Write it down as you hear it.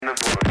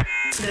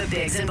The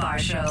Biggs and Bar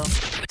Show.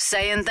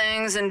 Saying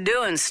things and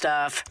doing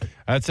stuff.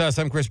 That's us.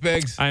 I'm Chris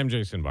Biggs. I am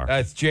Jason Barr.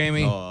 That's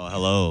Jamie. Oh,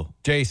 hello.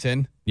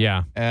 Jason.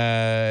 Yeah.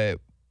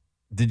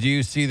 Did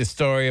you see the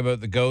story about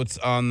the goats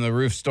on the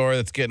roof store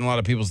that's getting a lot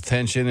of people's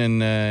attention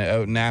and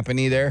out in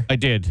Napanee there? I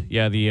did.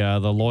 Yeah,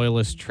 the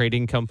Loyalist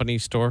Trading Company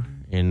store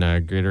in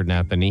Greater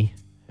Napanee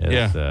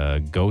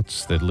has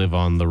goats that live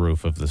on the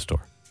roof of the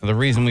store. The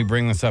reason we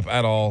bring this up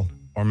at all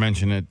or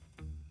mention it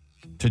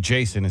to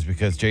Jason is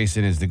because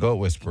Jason is the goat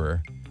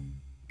whisperer.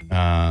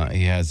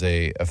 He has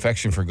a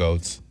affection for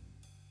goats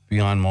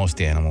beyond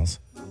most animals.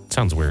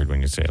 Sounds weird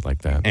when you say it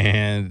like that.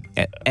 And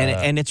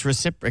it's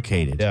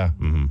reciprocated. Yeah.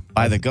 Mm-hmm.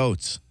 By the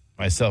goats.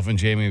 Myself and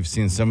Jamie have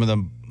seen some of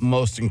the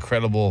most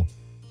incredible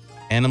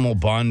animal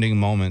bonding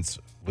moments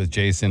with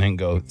Jason and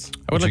goats.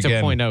 I would like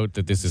to point out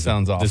that this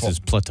is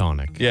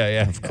platonic.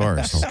 Yeah. Of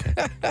course.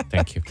 Okay.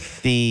 Thank you.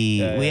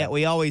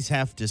 We always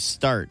have to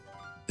start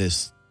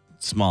this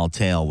small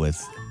tale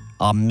with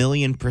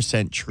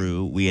 1,000,000%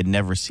 true. We had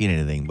never seen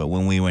anything, but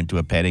when we went to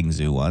a petting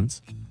zoo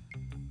once,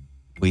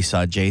 we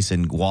saw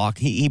Jason walk.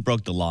 He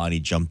broke the law and he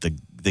jumped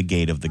the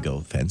gate of the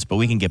goat fence, but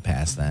we can get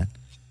past that.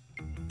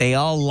 They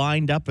all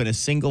lined up in a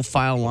single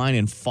file line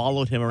and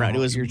followed him around. It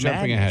was You're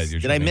jumping ahead.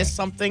 Did I miss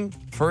something?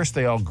 First,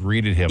 they all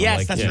greeted him Yes,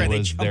 like that's he right. They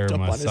was jumped their up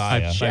on his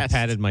messiah. chest. I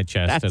patted my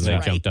chest That's and they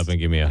right. jumped up and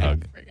gave me a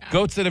hug.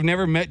 Goats that have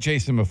never met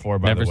Jason before,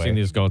 by Never the way. seen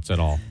these goats at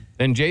all.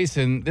 Then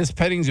Jason, this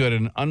petting zoo had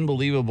an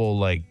unbelievable,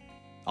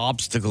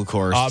 Obstacle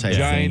course type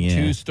giant thing,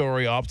 yeah.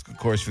 2-story obstacle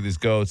course for these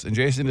goats. And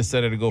Jason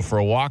decided to go for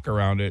a walk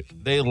around it.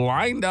 They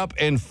lined up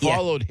and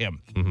followed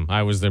him. Mm-hmm.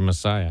 I was their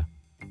messiah.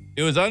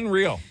 It was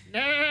unreal.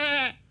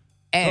 And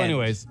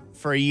anyways.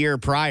 For a year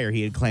prior,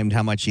 he had claimed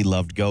how much he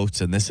loved goats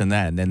and this and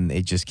that, and then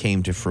it just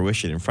came to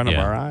fruition in front of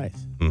our eyes.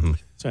 Mm-hmm.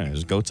 So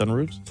there's goats on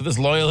roofs? So this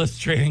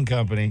Loyalist Trading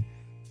Company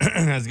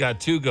has got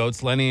 2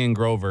 goats, Lenny and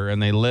Grover,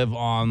 and they live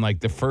on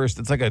the first,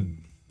 it's like I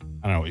don't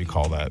know what you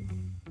call that.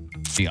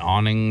 The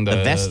awning. The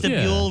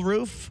vestibule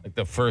roof? Like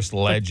the first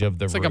ledge of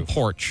the roof. It's like a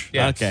porch.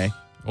 Yeah. Okay.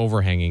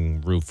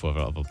 Overhanging roof of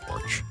a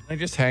porch. They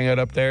just hang out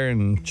up there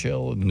and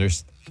chill, and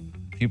there's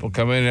people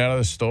coming in and out of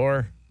the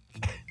store.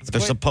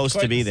 They're supposed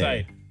to be there.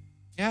 Sight.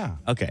 Yeah.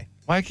 Okay.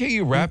 Why can't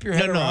you wrap your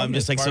head around? No, I'm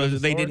just this part so of the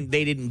they store?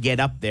 didn't get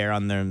up there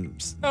on their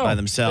by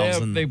themselves.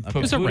 They put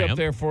There's a food up ramp.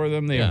 there for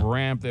them. They have a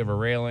ramp. They have a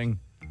railing.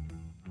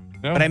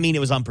 No? But I mean, it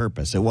was on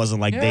purpose. It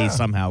wasn't like they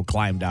somehow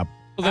climbed up.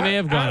 Well, they may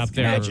have gone up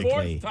there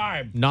magically. Fourth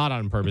time. not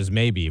on purpose,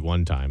 maybe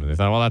one time. And they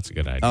thought, well, that's a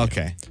good idea.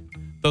 Okay.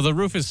 Though the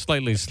roof is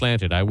slightly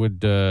slanted, I would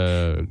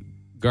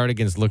guard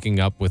against looking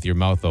up with your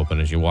mouth open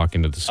as you walk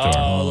into the store.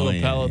 Oh, little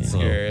yeah, pellets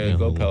yeah. here. Yeah,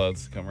 Go little-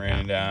 pellets come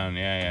raining down.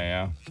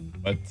 Yeah.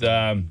 But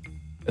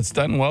it's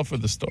done well for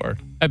the store.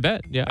 I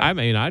bet. Yeah, I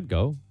mean, I'd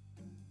go.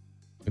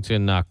 It's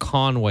in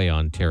Conway,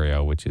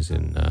 Ontario, which is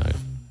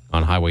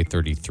on Highway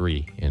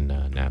 33 in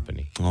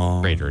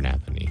Napanee, Greater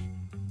Napanee.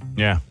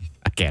 Yeah.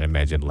 I can't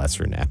imagine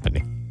lesser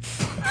Napanee.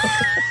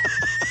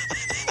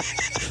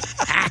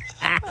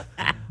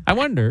 I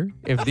wonder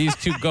if these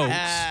 2 goats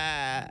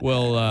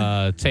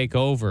will take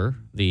over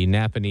the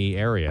Napanee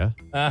area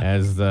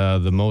as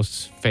the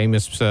most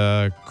famous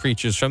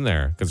creatures from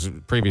there. Because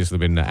previously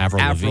been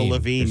Avril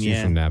Lavigne.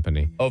 She's from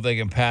Napanee. Oh, if they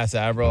can pass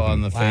Avril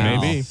on the Wow.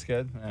 famous. Maybe. That's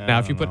good. Now,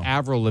 if you put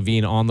Avril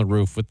Lavigne on the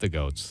roof with the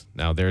goats,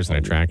 now there's an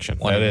attraction.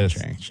 That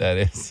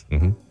is.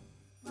 Mhm.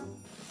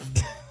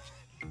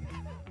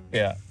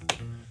 Yeah.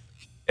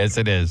 Yes,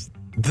 it is.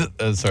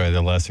 Sorry,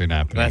 the lesser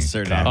Napanee.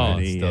 Lesser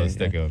Napanee, Still yeah,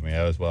 sticking with me.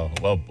 That was well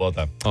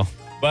done. Oh,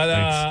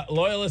 But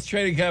Loyalist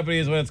Trading Company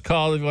is what it's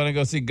called if you want to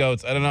go see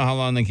goats. I don't know how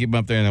long they keep them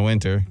up there in the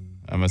winter.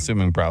 I'm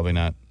assuming probably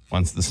not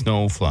once the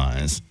snow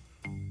flies.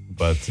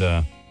 But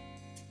Yeah,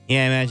 I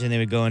imagine they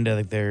would go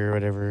into their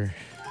whatever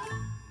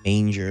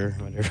manger,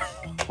 whatever.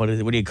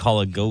 What do you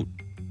call a goat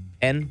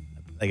pen?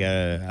 Like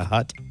a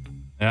hut?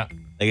 yeah.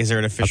 Like, is there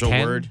an official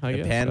pen, word? I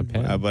guess, pen? a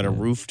pen, But a yeah.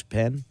 roofed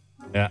pen?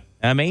 Yeah.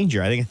 A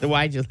manger. I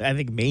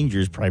think manger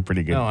is probably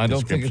pretty good. No, I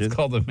don't think it's description.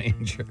 called a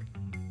manger.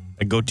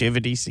 A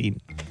goativity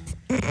scene.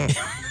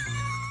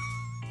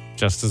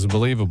 just as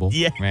believable.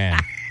 Yeah. Man.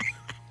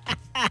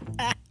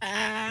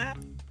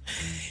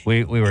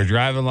 We were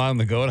driving along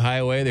the goat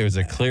highway. There was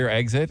a clear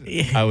exit.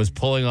 I was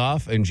pulling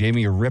off, and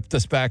Jamie ripped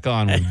us back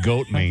on with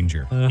goat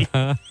manger.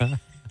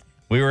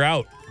 We were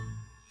out.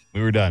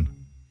 We were done.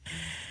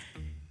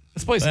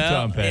 Let's play some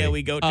Tom Petty. Yeah,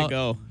 we go to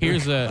go.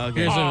 Here's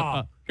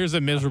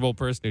a miserable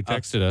person who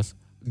texted us.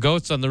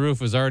 Goats on the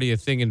roof was already a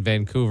thing in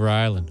Vancouver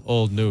Island.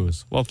 Old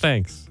news. Well,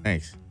 thanks.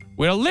 Thanks.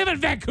 We don't live in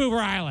Vancouver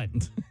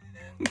Island.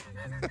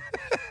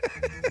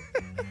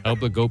 I hope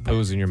the goat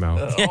poos in your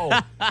mouth.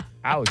 Oh,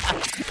 ouch.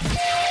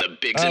 The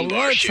Biggs We and Bar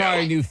want to Show. try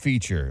a new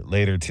feature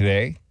later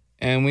today,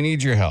 and we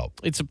need your help.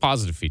 It's a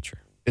positive feature.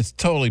 It's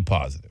totally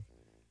positive.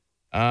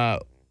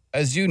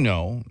 As you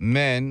know,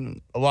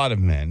 a lot of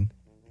men,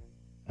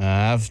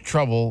 have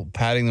trouble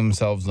patting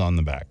themselves on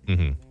the back.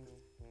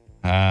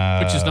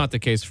 Mm-hmm. Which is not the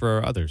case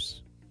for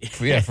others.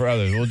 For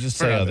others. We'll just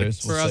say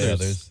others. We'll say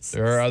others.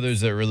 There are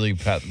others that really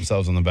pat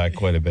themselves on the back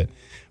quite a bit.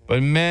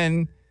 But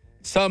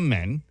some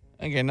men,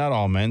 again, not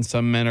all men.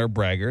 Some men are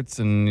braggarts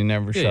and you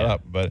never shut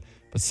up. But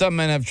some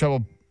men have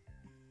trouble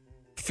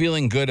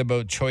feeling good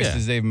about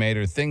choices they've made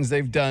or things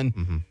they've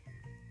done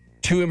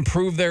to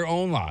improve their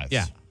own lives.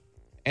 Yeah.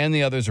 And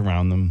the others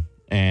around them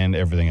and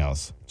everything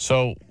else.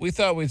 So we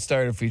thought we'd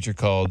start a feature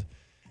called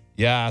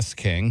Yass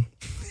King,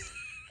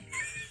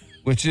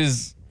 which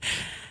is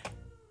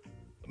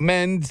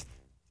men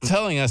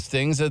telling us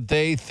things that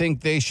they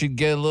think they should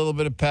get a little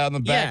bit of pat on the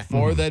back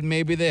for that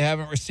maybe they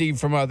haven't received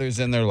from others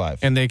in their life.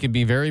 And they can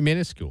be very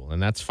minuscule,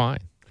 and that's fine.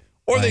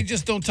 Or they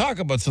just don't talk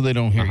about so they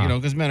don't hear,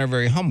 because men are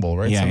very humble,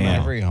 right? Some men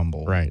are very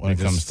humble when it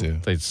comes to.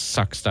 They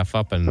suck stuff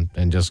up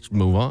and just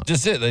move on.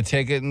 Just it. They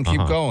take it and keep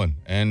going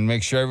and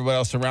make sure everybody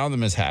else around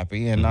them is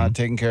happy and not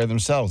taking care of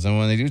themselves. And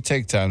when they do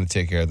take time to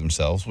take care of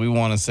themselves, we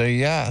want to say,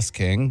 yes,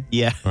 King.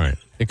 Yeah. Right.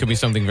 It could be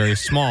something very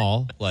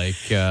small,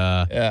 like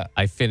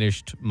I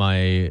finished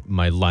my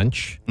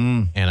lunch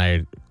and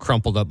I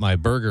crumpled up my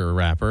burger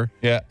wrapper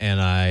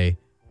and I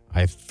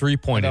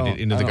 3-pointed it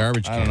into the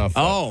garbage can. I don't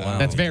know if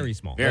that's very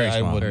small. Very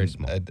small. Very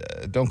small.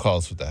 Don't call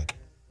us with that.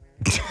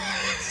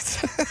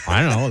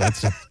 I don't know.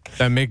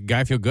 That make a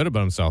guy feel good about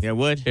himself. Yeah, it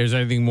would. There's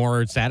anything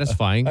more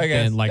satisfying I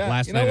guess. than like Yeah,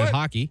 last you know night what? at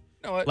hockey. You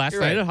know what? Last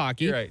You're night right. at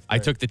hockey, You're right. I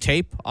took the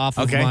tape off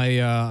of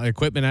my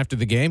equipment after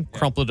the game,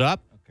 crumpled it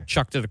up,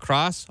 chucked it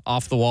across,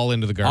 off the wall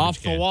into the garbage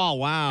Off the can. wall.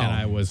 Wow. And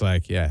I was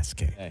like, yes,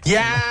 King.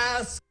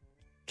 Yes.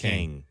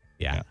 King.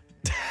 Yeah.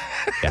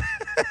 Yeah.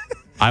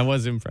 I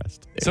was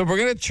impressed. So we're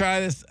going to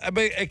try this. I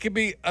mean, it could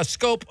be a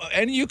scope.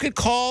 And you could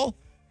call.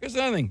 Here's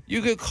another thing.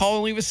 You could call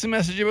and leave us a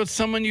message about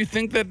someone you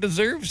think that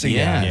deserves a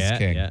yes,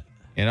 King. Yeah.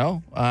 You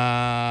know?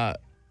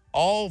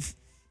 All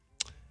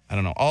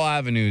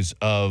avenues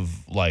of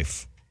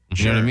life.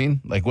 You know what I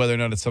mean? Like whether or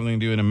not it's something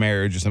to do in a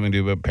marriage or something to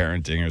do about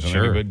parenting or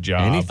something to do about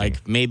job. Anything.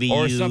 Like maybe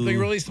or something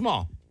really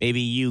small.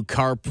 Maybe you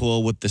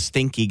carpool with the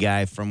stinky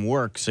guy from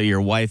work so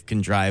your wife can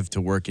drive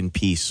to work in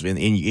peace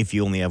if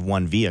you only have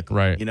one vehicle.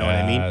 Right. You know what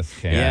I mean? Yes,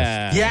 King.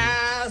 Yeah.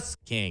 Yes.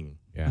 King.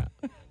 Yeah.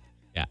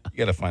 Yeah. You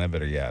got to find a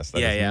better yes. That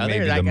is Yeah.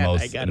 maybe I the got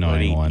most about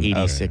annoying one.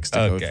 86 to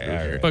go Okay, through all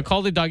here. right. But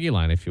call the Dougie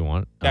line if you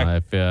want. Yeah.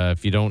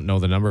 If you don't know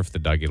the number for the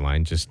Dougie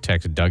line, just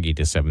text Dougie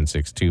to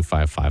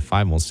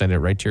 762-555 and we'll send it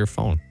right to your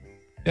phone.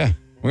 Yeah.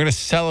 We're going to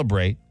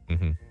celebrate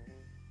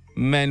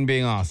men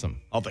being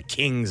awesome. All the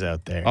kings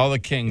out there. All the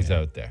kings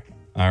out there.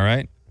 All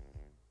right?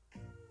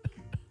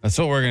 That's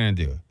what we're going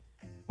to do.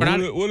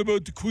 What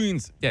about the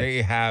queens? Yeah.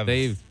 They have.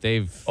 They've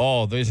There's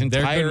they're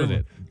entire, good with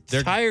it.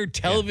 entire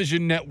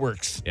television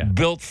networks Yeah.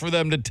 built for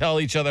them to tell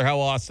each other how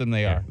awesome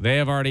they are. They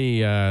have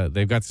already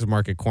they've got this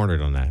market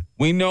cornered on that.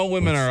 We know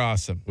women are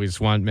awesome. We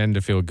just want men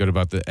to feel good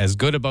as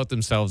good about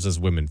themselves as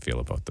women feel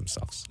about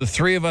themselves. The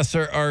three of us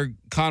are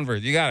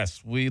converts. You got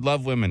us. We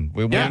love women.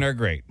 Women are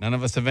great. None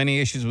of us have any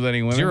issues with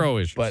any women. Zero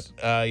issues. But,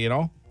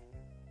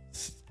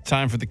 it's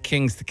time for the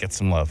kings to get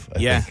some love, I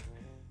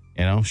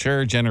think.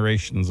 Sure,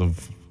 generations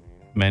of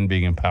men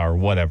being in power,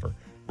 whatever.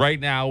 Right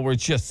now, we're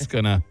just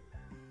gonna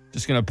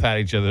pat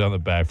each other on the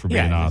back for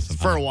being awesome.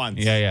 For once.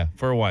 Yeah,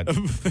 for once.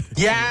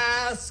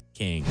 Yes.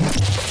 King.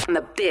 On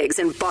the Biggs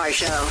and Bar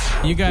Show.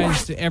 You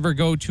guys ever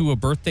go to a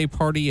birthday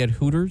party at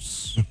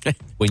Hooters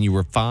when you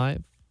were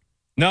 5?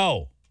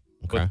 No.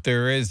 Okay. But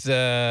there is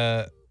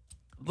a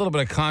little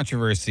bit of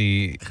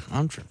controversy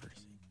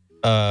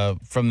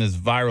from this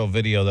viral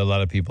video that a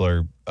lot of people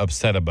are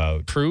upset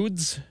about.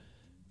 Prudes?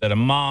 That a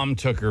mom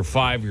took her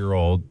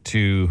 5-year-old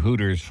to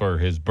Hooters for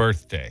his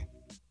birthday.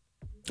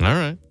 All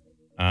right.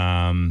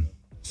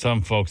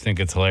 Some folks think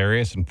it's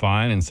hilarious and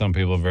fine, and some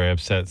people are very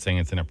upset saying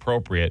it's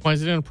inappropriate. Why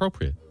is it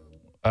inappropriate?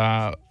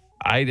 I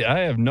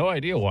have no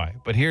idea why,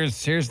 but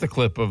here's the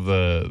clip of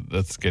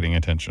that's getting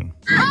attention.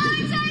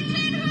 Attention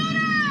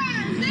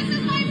Hooters! This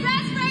is my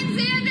best friend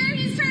Xander.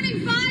 He's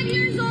turning 5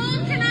 years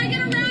old. Can I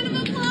get a round of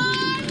applause?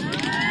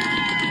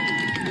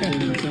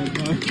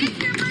 It's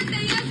your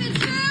birthday. Yes, it's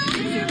true.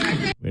 It's your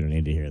birthday. We don't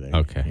need to hear that.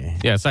 Okay.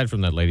 Yeah, aside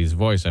from that lady's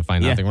voice, I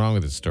find nothing wrong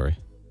with this story.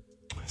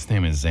 His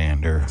name is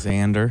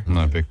Xander. I'm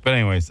not big, but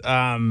anyways,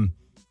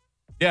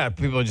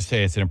 people just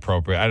say it's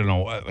inappropriate. I don't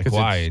know,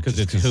 why? Because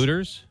it's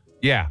Hooters?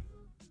 Yeah.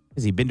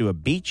 Has he been to a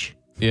beach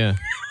Yeah.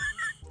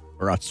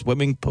 or a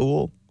swimming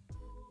pool?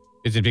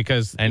 Is it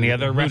because Any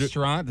other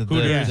restaurant?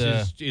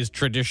 Hooters is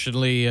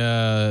traditionally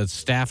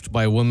staffed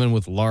by women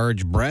with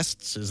large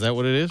breasts? Is that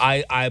what it is?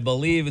 I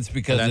believe it's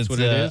because That's it's what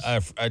it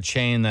is? a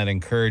chain that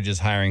encourages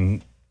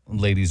hiring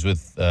ladies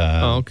with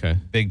okay.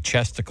 big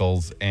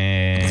chesticles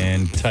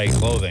and tight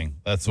clothing.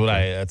 That's what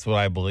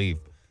I believe.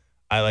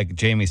 Like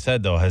Jamie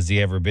said though, has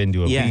he ever been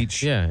to a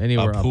beach? Yeah,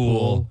 anywhere, a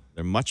pool,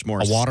 They're much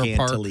more A water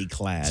park. scantily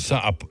clad.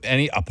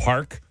 a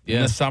park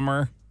in the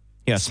summer?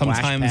 Yeah, splash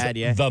Sometimes pad,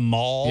 yeah. the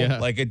mall. Yeah.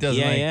 Like it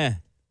doesn't. Yeah.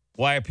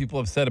 Why are people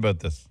upset about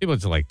this? People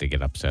just like to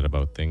get upset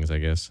about things, I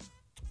guess.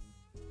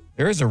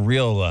 There's a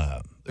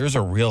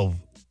real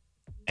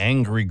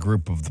angry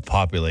group of the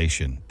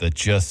population that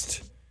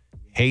just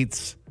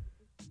hates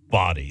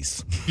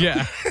bodies.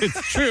 Yeah,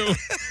 it's true.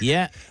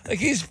 Yeah. Like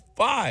he's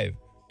 5.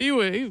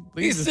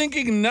 He's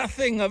thinking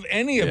nothing of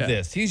any of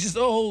this. He's just,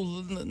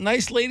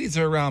 nice ladies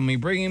are around me,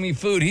 bringing me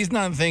food. He's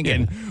not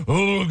thinking,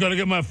 got to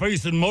get my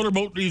face and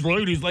motorboat these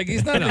ladies. Like,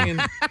 he's not thinking,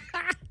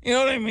 you know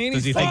what I mean?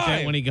 Does he think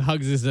that when he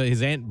hugs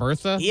his Aunt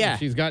Bertha? Yeah.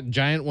 She's got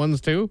giant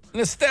ones, too?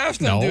 And the staff's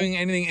not doing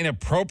anything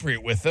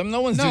inappropriate with them.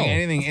 No one's doing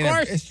anything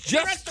inappropriate. It's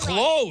just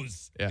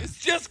clothes. Yeah. It's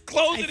just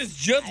clothes and it's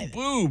just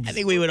boobs. I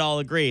think we would all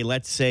agree.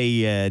 Let's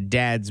say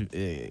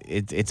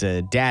it's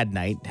a dad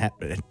night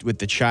with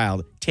the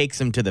child,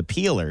 takes him to the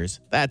Peelers.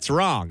 That's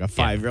wrong. A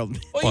 5-year-old.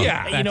 Well,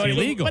 yeah. That's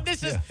illegal. But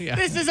this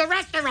is a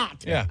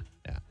restaurant. Yeah.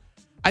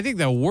 I think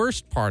the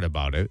worst part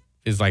about it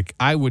is, like,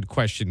 I would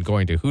question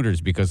going to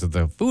Hooters because of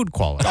the food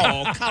quality.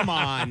 Oh, come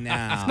on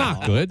now. It's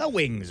not good. The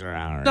wings are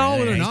all right. No,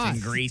 they're Nice not.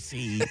 and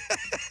greasy.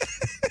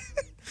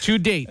 To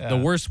date, the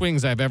worst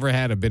wings I've ever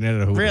had have been at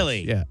a Hooters.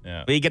 Really?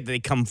 Yeah. But they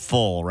come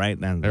full, right?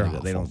 And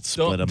they don't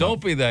split them Don't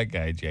up. be that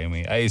guy,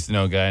 Jamie. I used to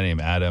know a guy named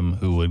Adam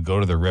who would go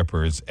to the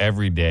Rippers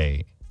every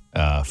day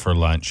for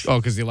lunch. Oh,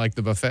 because you like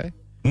the buffet?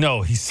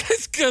 No, he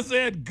says because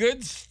they had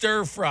good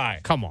stir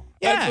fry. Come on.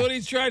 That's what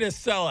he's trying to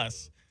sell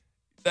us.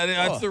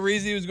 That's the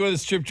reason he was going to the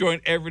strip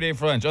joint every day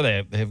for lunch. Oh,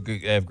 they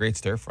have great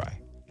stir fry.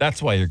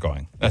 That's why you're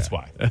going. That's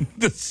why.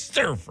 The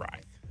stir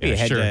fry. You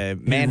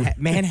had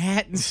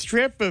Manhattan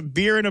strip, a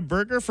beer and a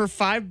burger for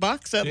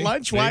 $5 at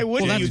lunch. Why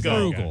wouldn't you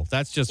go? Frugal.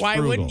 That's just Why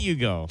frugal. wouldn't you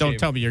go? Don't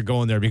tell me you're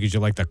going there because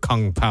you like the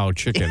Kung Pao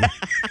chicken.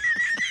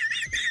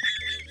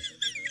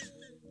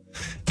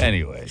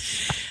 Anyway.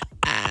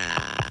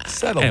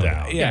 Settle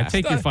down. Yeah,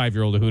 take your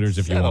 5-year-old to Hooters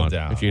if you Settle want.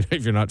 down.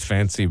 If you're not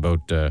fancy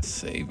about or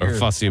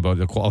fussy about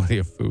the quality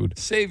of food.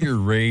 Save your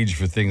rage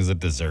for things that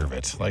deserve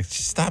it. Like,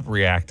 just stop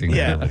reacting to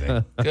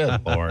everything.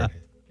 Good Lord.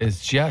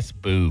 It's just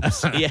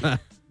boobs. Yeah.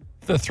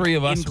 If the three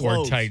of us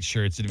wore tight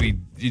shirts,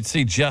 you'd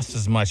see just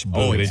as much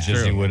boobage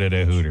as you would at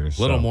a Hooters.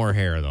 Little more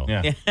hair, though.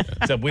 Yeah.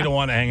 Except we don't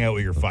want to hang out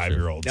with your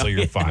 5-year-old, so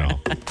you're fine.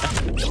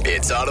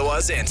 It's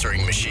Ottawa's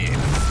answering machine.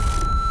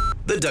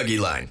 The Dougie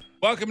Line.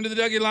 Welcome to the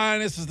Dougie Line.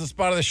 This is the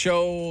spot of the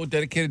show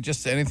dedicated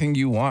just to anything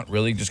you want,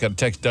 really. Just got to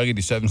text Dougie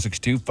to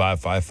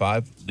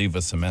 762-555. Leave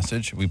us a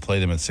message. We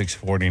play them at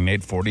 640 and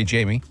 840.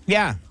 Jamie.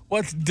 Yeah.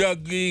 What's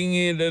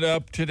Dougieing it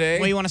up today?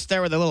 Well, you want to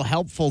start with a little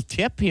helpful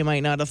tip you might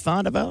not have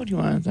thought about? You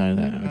want to start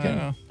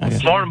that?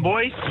 Okay. Morning,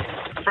 boys.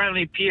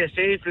 Friendly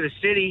PSA for the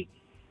city.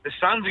 The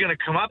sun's going to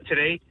come up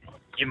today.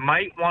 You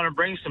might want to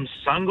bring some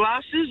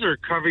sunglasses or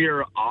cover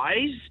your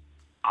eyes.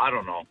 I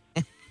don't know.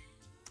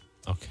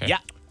 Okay. Yeah.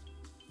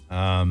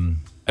 I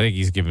think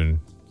he's given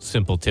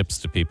simple tips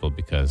to people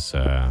because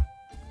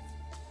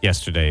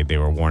yesterday they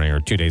were warning,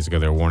 or 2 days ago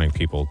they were warning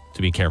people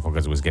to be careful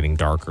because it was getting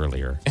dark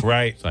earlier.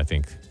 Right. So I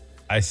think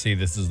I see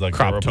this is like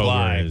a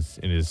reply. Croptober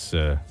in his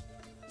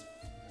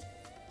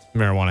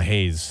marijuana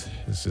haze.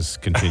 This is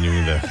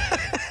continuing to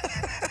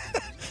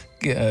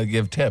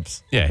give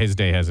tips. Yeah, his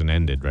day hasn't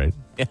ended, right?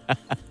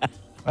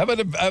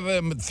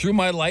 Through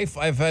my life,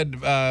 I've had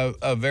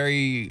a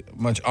very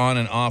much on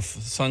and off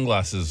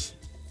sunglasses.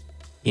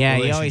 Yeah,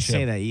 you always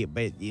say that.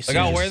 But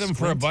I'll wear them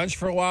for a bunch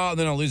for a while, and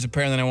then I'll lose a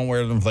pair, and then I won't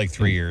wear them for like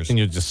 3 years. And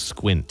you'll just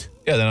squint.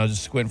 Yeah, then I'll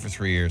just squint for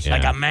 3 years. Yeah.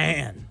 like a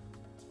man.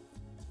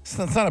 It's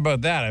not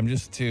about that. I'm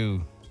just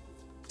too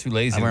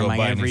lazy I to wear go mine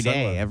buy any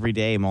every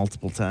day, sunglasses.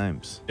 multiple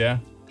times. Yeah.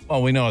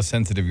 Well, we know how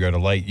sensitive you are to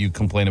light. You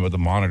complain about the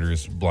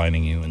monitors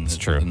blinding you in the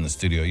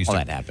studio.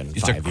 That happened You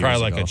used to 5 cry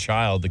years like ago. a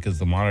child because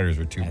the monitors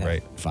were too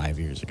bright. 5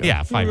 years ago.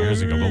 Yeah, 5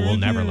 years ago, but we'll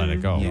never let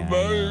it go. Yeah.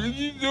 Monitors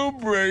are so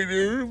bright. It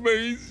hurt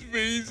my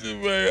face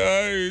in my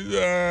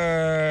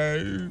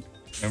eyes.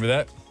 Remember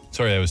that?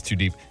 Sorry, that was too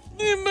deep.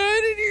 The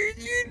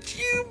monitors are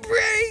too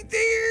bright.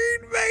 They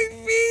hurt my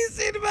face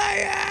and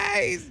my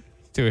eyes.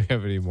 Do we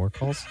have any more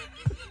calls?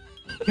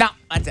 No,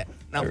 that's it.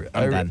 No,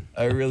 I'm done.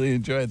 I really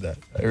enjoyed that.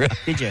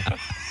 Did you?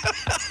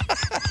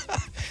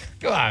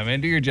 Come on,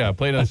 man. Do your job.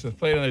 Play another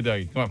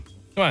Dougie. Come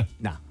on.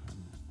 No,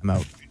 I'm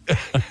out.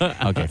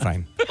 Okay,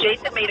 fine.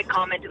 Jason made a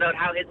comment about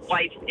how his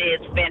wife is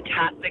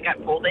fantastic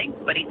at folding,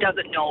 but he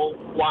doesn't know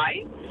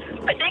why.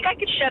 I think I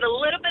could shed a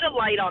little bit of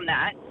light on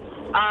that.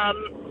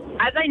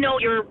 As I know,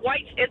 your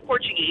wife is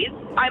Portuguese.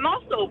 I'm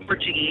also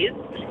Portuguese.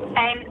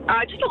 And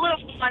just a little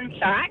fun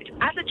fact,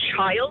 as a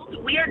child,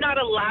 we are not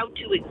allowed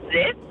to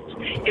exist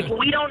if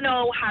we don't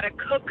know how to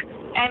cook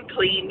and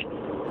clean.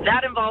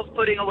 That involves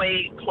putting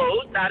away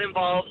clothes. That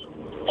involves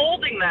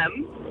folding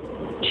them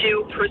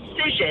to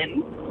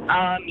precision.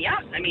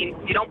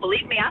 If you don't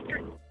believe me,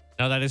 after.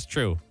 No, that is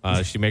true.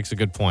 She makes a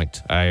good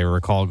point. I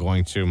recall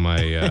going to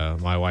my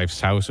my wife's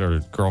house, or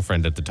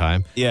girlfriend at the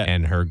time,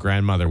 and her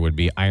grandmother would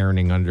be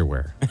ironing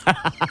underwear.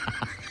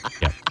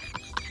 Yeah.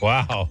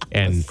 Wow.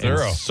 And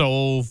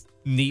so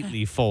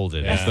neatly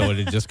folded as though it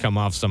had just come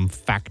off some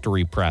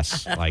factory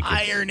press. Like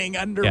Ironing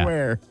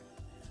underwear.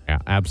 Yeah,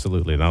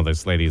 absolutely. No,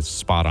 this lady is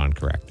spot on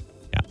correct.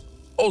 Yeah.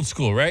 Old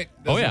school, right?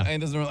 It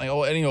doesn't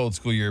really, any old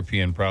school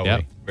European probably.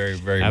 Yep. Very,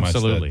 very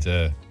Absolutely. much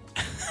that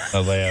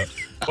layout.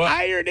 Well,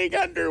 Ironing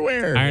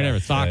underwear. Iron underwear,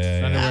 socks,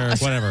 underwear,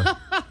 whatever.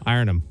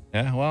 Iron them.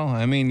 Yeah, well,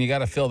 I mean, you got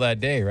to fill that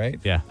day, right?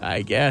 Yeah.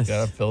 I guess.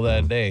 Got to fill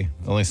that day.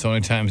 Only so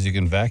many times you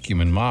can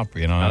vacuum and mop,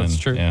 That's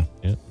true. Yeah.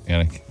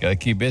 Yeah. Got to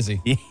keep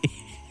busy.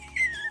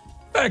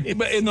 But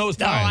in those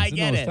No, times. I in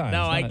get those it. times,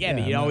 No, I not- get it.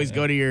 yeah, You not- always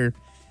go to your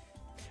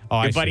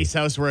buddy's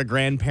house where a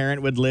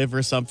grandparent would live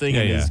or something,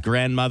 and his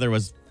grandmother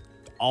was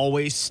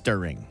always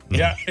stirring.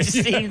 Yeah. It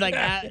seemed like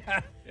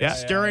that. Yeah.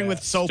 Stirring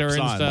with soaps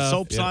Stirring on. stuff,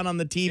 Soaps yeah. on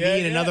the TV Yeah,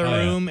 in another yeah.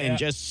 room Yeah. and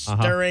just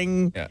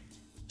stirring. Yeah.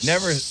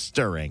 Never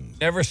stirring.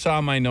 Never saw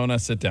my Nona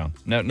sit down.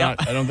 No,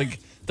 not. I don't think.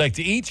 Like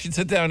to eat, she'd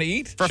sit down to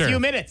eat For a few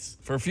minutes.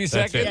 For a few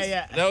That's seconds. it.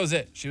 Yeah. That was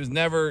it. She was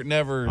never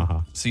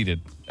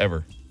seated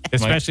ever.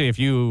 Especially if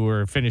you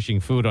were finishing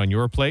food on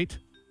your plate.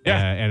 Yeah.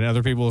 And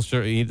other people were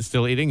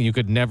still eating, you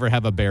could never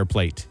have a bare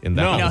plate in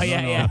that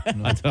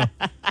No, house.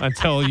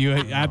 Until you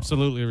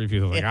absolutely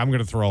refuse. Like, I'm going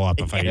to throw up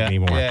if I eat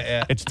anymore.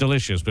 Yeah. It's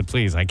delicious, but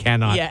please, I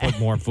cannot put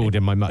more food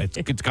in my mouth.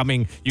 It's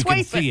coming. You can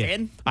Twice see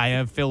in. it. I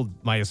have filled,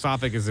 my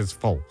esophagus is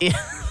full.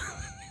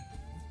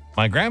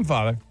 My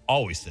grandfather,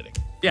 always sitting.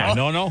 Yeah.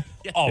 No,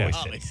 always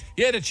Yeah. sitting.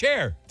 He had a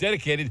chair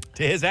dedicated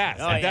to his ass.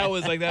 That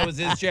was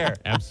his chair.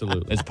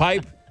 Absolutely. His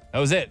pipe. That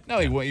was it. No,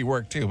 he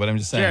worked too, but I'm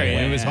just saying. Sure, when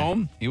yeah, he was yeah.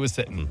 home, he was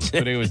sitting. That's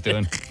what he was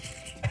doing.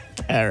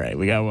 All right,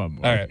 we got one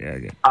more. All right. Here,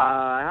 okay.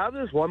 I have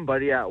this one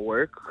buddy at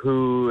work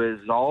who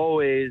is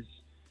always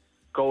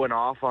going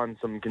off on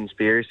some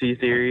conspiracy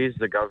theories,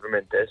 the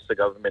government this, the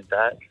government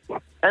that.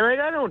 And, like,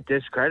 I don't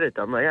discredit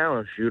them. Like, I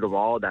don't shoot them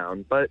all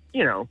down. But,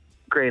 you know,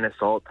 grain of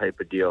salt type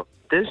of deal.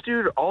 This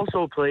dude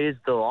also plays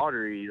the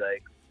lottery,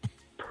 like,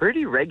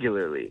 pretty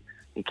regularly.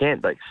 You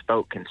can't, like,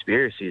 spout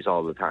conspiracies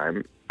all the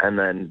time and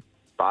then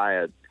buy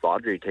a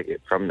lottery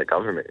ticket from the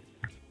government.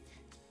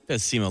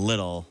 Does seem a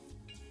little.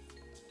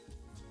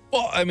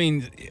 Well, I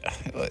mean,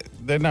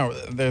 they're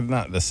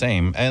not the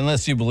same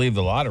unless you believe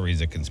the lottery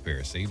is a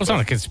conspiracy. Well, it's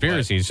not a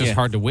conspiracy. It's just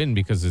hard to win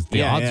because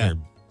the odds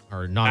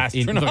are not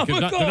they're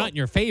not in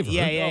your favor.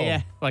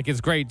 Yeah. Like,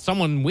 it's great.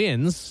 Someone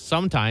wins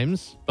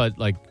sometimes, but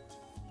like.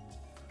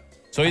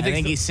 So I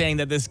think he's saying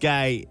that this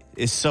guy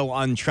is so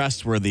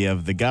untrustworthy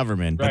of the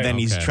government, but then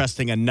he's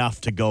trusting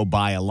enough to go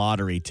buy a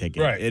lottery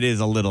ticket. Right. It is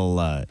a little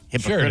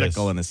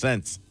hypocritical in a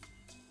sense.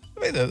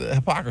 I mean, the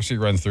hypocrisy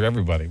runs through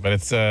everybody, but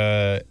it's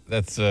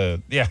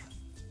yeah.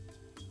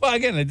 Well,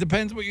 again, it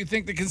depends what you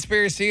think the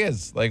conspiracy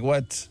is. Like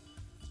what?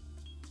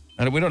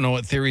 And we don't know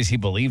what theories he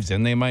believes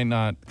in. They might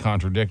not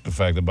contradict the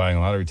fact that buying a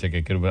lottery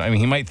ticket could have been. I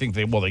mean, he might think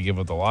they give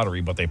up the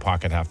lottery, but they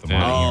pocket half the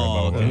money.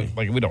 Oh, okay.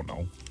 Like we don't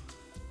know.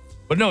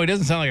 But no, he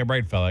doesn't sound like a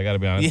bright fella. I got to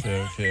be honest.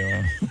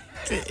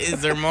 Is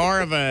there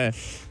more of a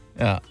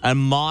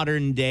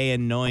modern day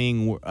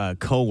annoying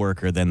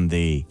coworker than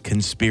the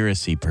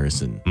conspiracy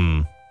person?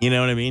 You know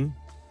what I mean?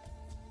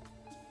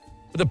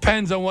 It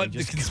depends on what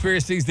the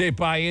conspiracies they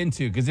buy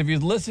into. Because if you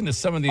listen to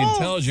some of the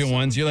intelligent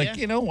ones, you're like,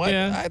 you know what?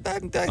 Yeah.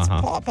 That's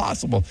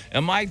possible.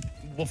 Am I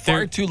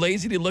far too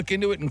lazy to look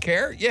into it and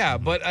care? Yeah,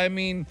 but I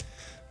mean,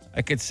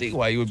 I could see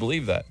why you would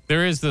believe that.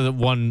 There is the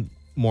one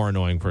more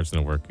annoying person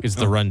at work is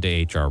the run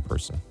to HR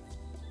person.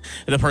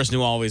 The person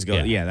who always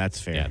goes, yeah, that's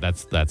fair. Yeah,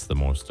 that's the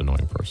most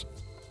annoying person.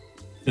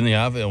 In the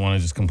office, one who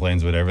just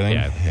complains about everything.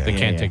 Yeah, the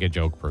can't take a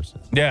joke person.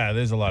 Yeah,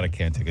 there's a lot of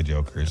can't take a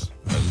jokers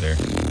out there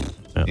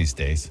these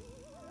days.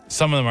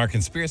 Some of them are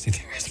conspiracy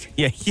theorists.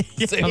 Yeah.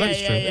 Same, Oh, that's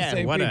true.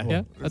 Same What a- people.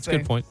 Yeah, that's a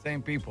good point.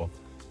 Same people.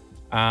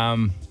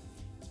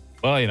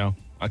 Well, you know,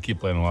 I'll keep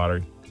playing the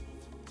lottery.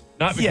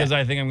 Not because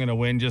I think I'm going to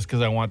win, just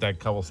because I want that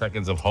couple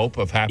seconds of hope,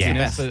 of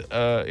happiness. You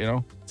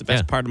know, It's the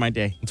best part of my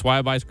day. That's why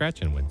I buy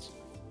scratch and wins.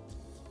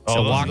 Oh,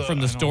 So those walk are from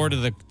the store to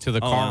the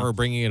car wow. or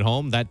bringing it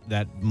home.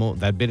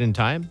 That bit in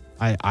time,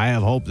 I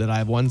have hope that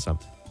I've won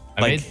something.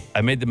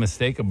 I made the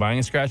mistake of buying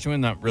a scratch and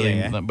win. Not really,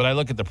 but I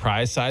look at the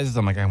prize sizes.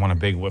 I'm like, I want a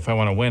big. If I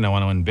want to win, I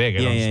want to win big.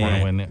 I don't just want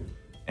to win it.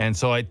 And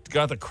so I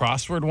got the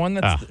crossword one.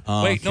 That's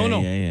wait, no,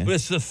 but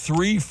it's the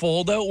 3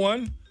 fold-out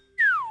one.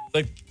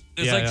 Like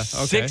there's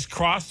 6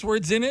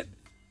 crosswords in it.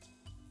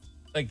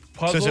 Like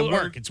puzzle. So does it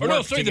work? It's or no,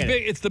 work sorry, to get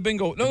it. it's the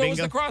bingo. No, it was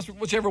the crossword,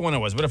 whichever one it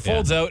was. But it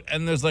folds out,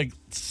 and there's like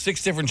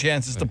 6 different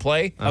chances to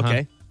play.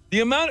 Okay.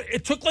 The amount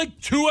it took like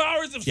 2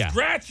 hours of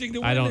scratching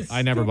to win.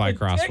 I never buy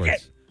crosswords.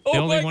 Ticket. The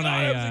Oh only my one God,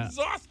 I was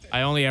exhausted.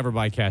 I only ever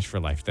buy cash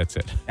for life. That's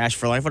it. Ash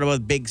for life. What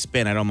about Big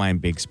Spin? I don't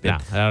mind Big Spin. Nah,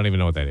 I don't even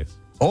know what that is.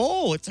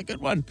 Oh, it's a good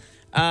one.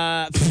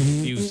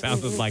 You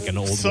sounded like an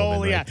old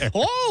woman right there.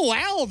 Oh,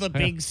 well, the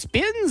big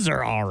spins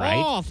are all right.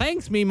 Oh,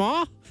 thanks,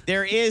 Meemaw.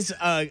 There is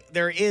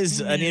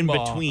an in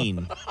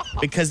between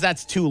because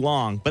that's too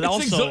long. But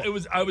also,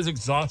 I was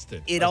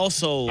exhausted. it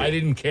also I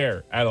didn't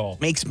care at all.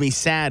 makes me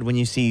sad when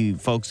you see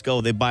folks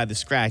go. They buy the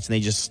scratch and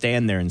they just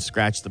stand there and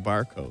scratch the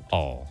barcode.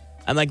 Oh,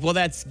 I'm like, well,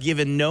 that's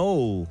given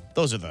no.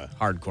 Those are the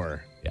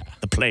hardcore,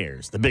 the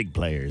players, the big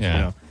players. Yeah.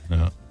 You know?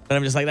 Yeah. But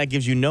I'm just like, that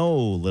gives you no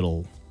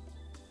little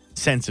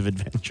sense of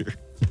adventure.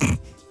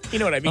 You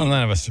know what I mean? Well,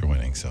 none of us are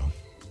winning, so.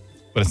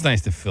 But it's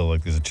nice to feel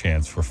like there's a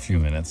chance for a few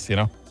minutes, you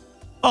know?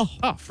 oh,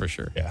 for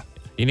sure. Yeah.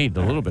 You need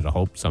a little bit of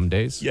hope some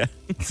days. Yeah.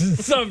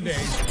 Someday.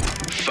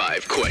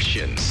 5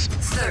 questions.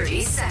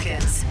 30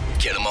 seconds.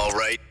 Get them all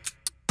right,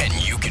 and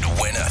you could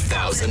win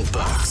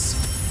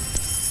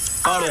 $1,000.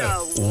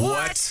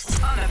 What?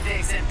 On the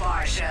Biggs and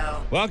Bar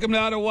Show. Welcome to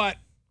OttaWHAT.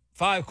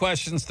 5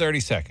 questions, 30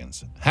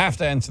 seconds. Have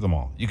to answer them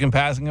all. You can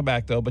pass and come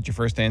back, though, but your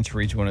first answer for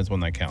each one is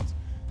one that counts.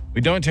 We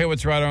don't tell you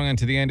what's right or wrong, and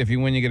to the end, if you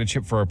win, you get a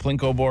chip for our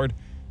Plinko board,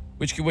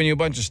 which could win you a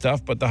bunch of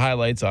stuff, but the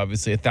highlights,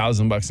 obviously,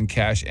 $1,000 in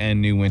cash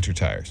and new winter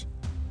tires.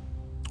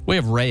 We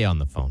have Ray on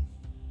the phone.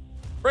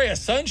 Ray of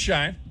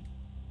Sunshine.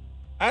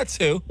 That's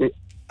who.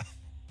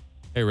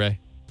 Hey, Ray.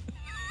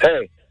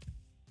 Hey,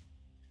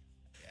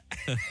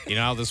 You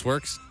know how this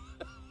works?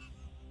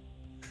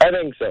 I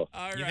think so.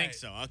 All right. You think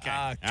so? Okay.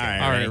 All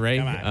All right, Ray.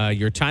 Come on.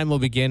 Your time will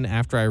begin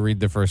after I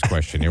read the first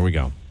question. Here we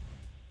go.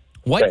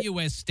 What Okay.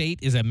 U.S. state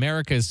is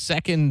America's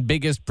second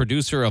biggest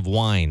producer of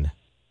wine?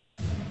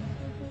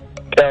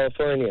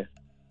 California.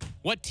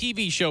 What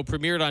TV show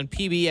premiered on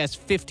PBS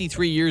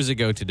 53 years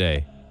ago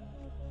today?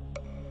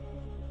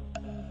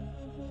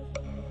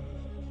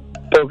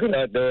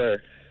 Coconut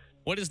door.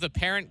 What is the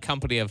parent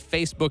company of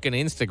Facebook and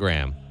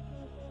Instagram?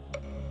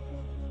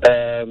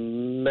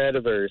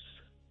 Metaverse.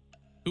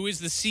 Who is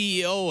the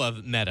CEO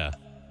of Meta?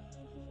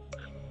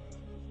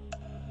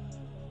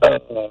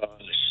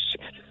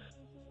 Shit.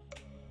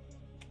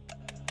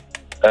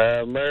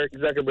 Mark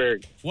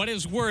Zuckerberg. What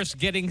is worse,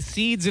 getting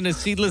seeds in a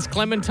seedless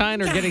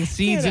clementine or getting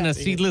seeds in a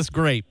seedless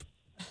grape?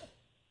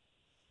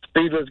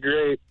 Speed was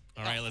great.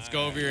 All right, let's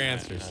go over your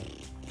answers.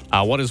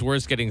 What is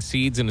worse, getting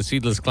seeds in a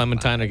seedless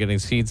clementine or getting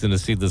seeds in a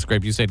seedless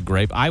grape? You said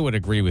grape. I would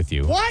agree with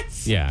you. What?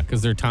 Yeah,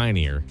 because they're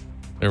tinier.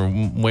 They're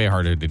way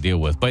harder to deal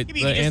with. But You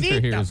the mean you just answer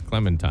eat here them? is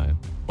clementine.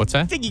 What's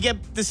that? I think you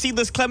get the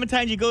seedless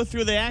clementine, you go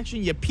through the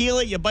action, you peel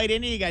it, you bite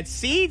into it, you got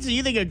seeds, and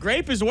you think a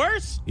grape is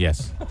worse?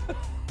 Yes.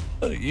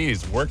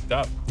 He's worked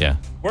up. Yeah.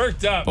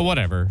 Worked up. But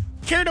whatever.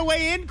 Care to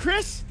weigh in,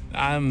 Chris?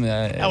 I'm.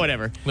 Oh,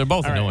 whatever. They're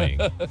both annoying.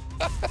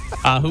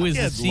 Who is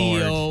the Good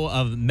CEO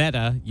of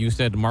Meta? You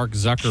said Mark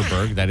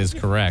Zuckerberg. That is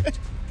correct.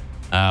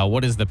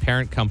 What is the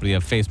parent company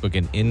of Facebook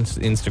and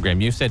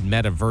Instagram? You said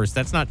Metaverse.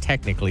 That's not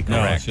technically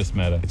correct. No, it's just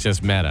Meta. It's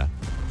just Meta.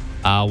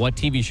 What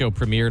TV show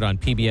premiered on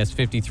PBS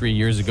 53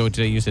 years ago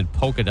today? You said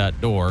Polka Dot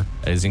Door.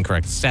 That is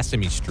incorrect.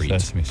 Sesame Street.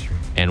 Sesame Street.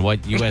 And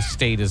what U.S.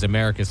 state is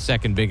America's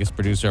second biggest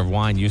producer of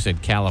wine? You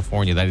said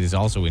California. That is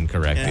also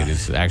incorrect. It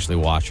is actually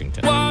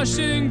Washington.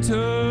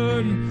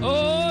 Washington,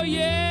 oh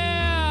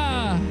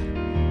yeah.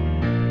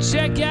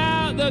 Check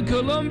out the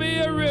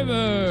Columbia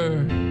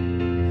River.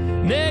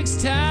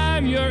 Next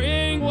time you're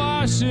in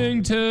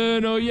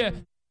Washington, oh yeah.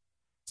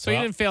 So you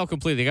didn't fail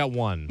completely. You got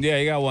one. Yeah,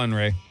 you got one,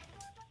 Ray.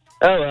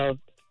 Oh, well.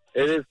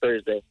 It is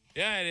Thursday.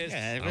 Yeah, it is.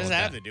 Yeah, what does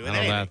that have to do with I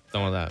don't know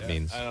anything? what that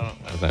means. I don't know.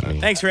 What does that mean?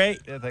 Thanks, Ray.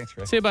 Yeah, thanks,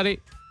 Ray. See you, buddy.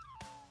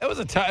 It was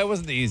it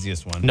wasn't the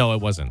easiest one. No,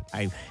 it wasn't.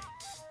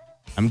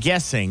 I'm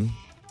guessing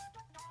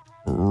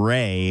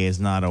Ray is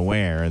not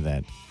aware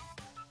that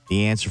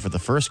the answer for the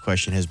first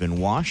question has been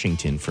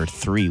Washington for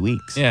 3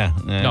 weeks. Yeah.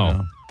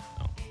 No.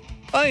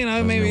 Well, you know,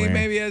 Wasn't maybe aware.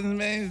 maybe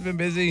he's been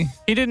busy.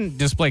 He didn't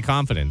display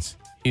confidence.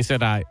 He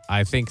said, I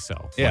think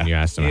so, Yeah. when you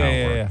asked him how Yeah, it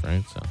yeah, worked,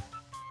 right? So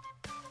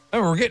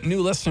Oh, we're getting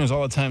new listeners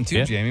all the time too,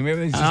 Yeah. Jamie.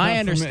 Maybe he's just I not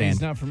understand.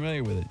 He's not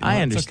familiar with it. I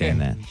It's understand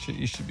okay. that.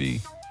 You should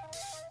be.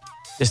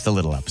 Just a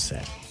little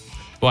upset.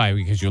 why?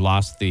 Because you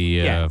lost the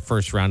Yeah.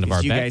 first round of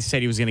our You bet? guys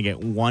said he was going to get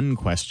one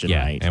question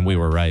yeah, right. and we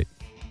were right.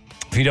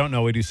 If you don't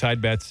know, we do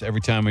side bets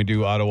every time we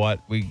do OttaWHAT.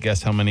 We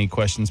guess how many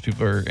questions answers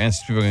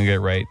people are going to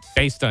get right.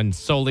 Based on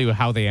solely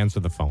how they answer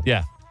the phone.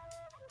 Yeah.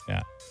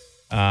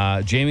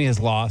 Jamie has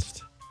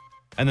lost,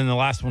 and then the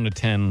last one to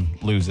 10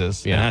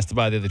 loses and Yeah. has to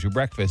buy the other two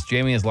breakfasts.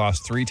 Jamie has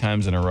lost 3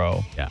 times in a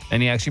row. Yeah.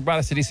 And he actually brought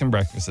us a decent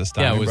breakfast this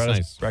time. Yeah, it He was brought us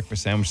nice.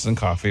 breakfast sandwiches and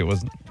coffee. It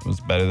was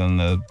better than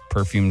the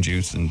perfume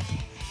juice and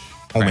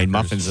Homemade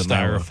crackers, muffins and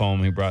Styrofoam.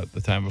 styrofoam he brought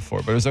the time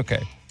before, but it was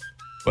okay.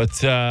 But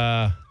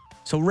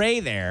So Ray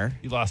there,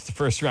 you lost the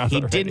first round. he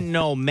already. didn't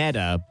know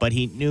Meta, but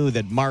he knew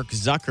that Mark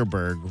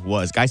Zuckerberg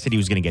was. Guy said he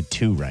was going to get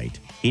 2 right.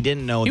 He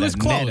didn't know He that was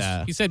close.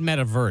 Meta. He said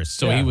metaverse,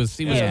 so Yeah. he was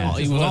Yeah.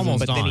 he was almost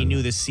But on. then he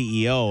knew the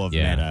CEO of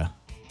Yeah. Meta,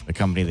 the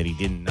company that he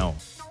didn't know.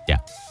 Yeah.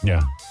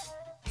 Yeah.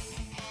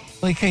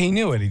 Like he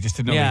knew it. He just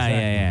didn't know.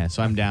 exactly.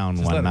 So I'm down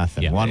Just let him-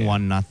 1-0. Yeah.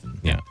 1-1 nothing.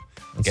 Yeah.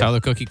 That's how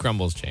the cookie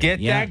crumbles, James. Get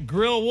Yeah. that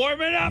grill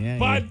warming up, Yeah,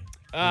 bud.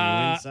 You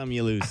win some,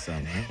 you lose some.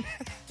 Right?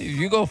 If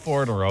you go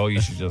 4 in a row, you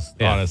should just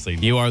Yeah. honestly.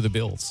 You are the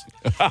Bills.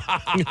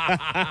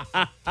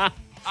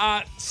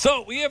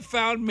 So we have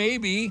found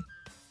maybe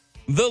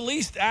the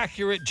least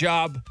accurate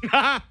job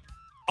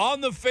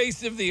on the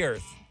face of the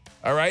earth.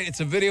 All right. It's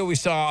a video we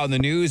saw on the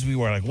news. We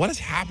were like, what is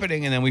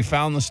happening? And then we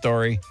found the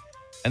story.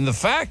 And the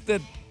fact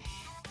that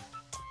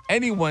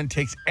anyone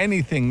takes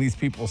anything these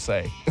people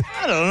say.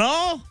 I don't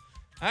know.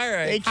 All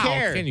right. They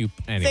care. How can you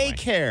anyway? They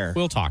care.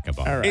 We'll talk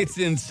about All it. right. It's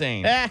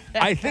insane.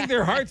 I think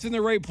their heart's in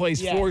the right place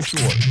for sure.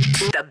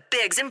 The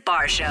Biggs and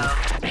Bar Show.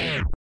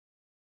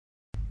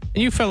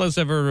 You fellas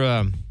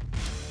ever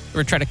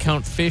try to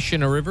count fish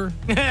in a river?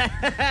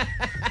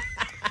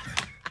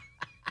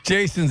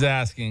 Jason's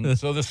asking.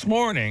 So this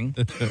morning,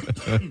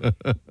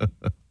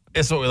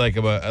 It's what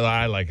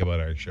I like about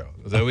our show.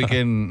 Is that we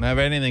can have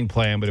anything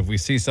planned, but if we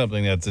see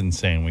something that's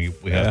insane, we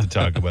have to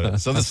talk about it.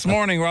 So this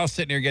morning, we're all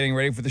sitting here getting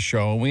ready for the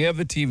show, and we have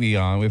the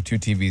TV on. We have 2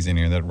 TVs in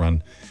here that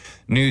run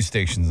news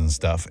stations and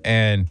stuff.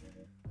 And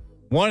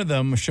one of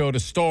them showed a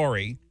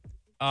story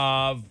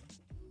of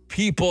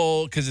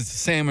people, because it's a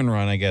salmon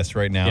run, I guess,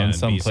 right now in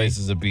some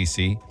places of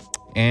BC.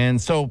 And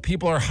so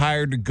people are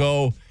hired to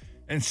go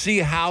and see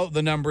how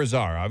the numbers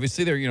are.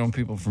 Obviously, they're,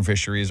 people from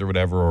fisheries or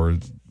whatever, or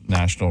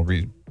national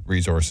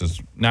resources,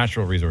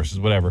 natural resources,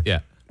 whatever. Yeah.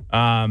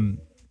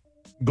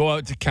 Go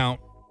out to count,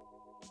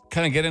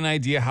 kind of get an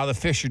idea how the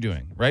fish are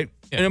doing, right?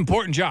 Yeah. An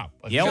important job.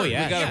 We got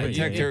to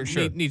protect her.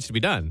 Sure. It needs to be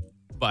done.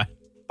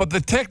 But the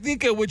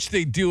technique at which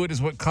they do it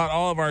is what caught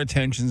all of our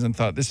attentions and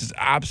thought, this is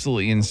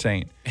absolutely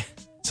insane.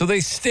 So they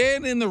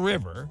stand in the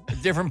river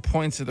at different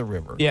points of the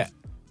river. Yeah.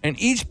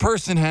 And each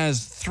person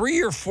has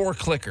 3 or 4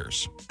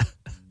 clickers.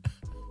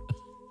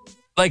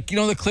 Like, the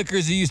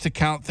clickers you used to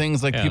count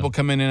things like people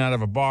come in and out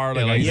of a bar.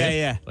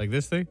 Like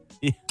this thing?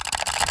 Yeah.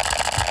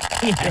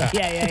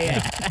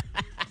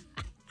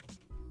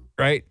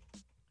 Right?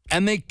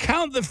 And they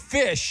count the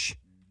fish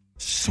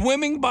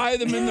swimming by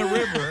them in the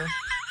river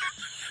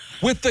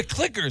with the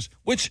clickers,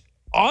 which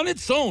on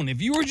its own,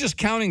 if you were just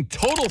counting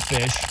total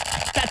fish,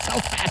 that's how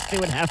fast it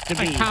would have to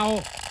be.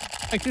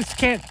 This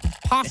can't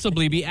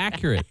possibly be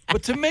accurate.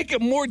 But to make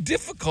it more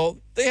difficult,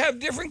 they have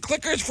different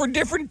clickers for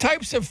different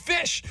types of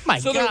fish.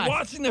 So they're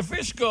watching the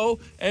fish go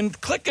and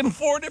clicking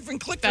 4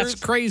 different clickers. That's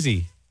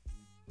crazy.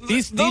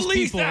 These least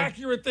people,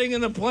 accurate thing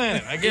in the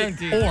planet, I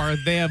guarantee you. Or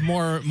they have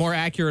more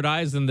accurate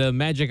eyes than the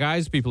magic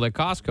eyes people at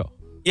Costco.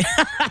 Yeah.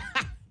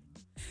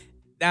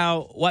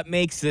 Now, what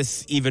makes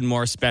this even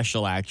more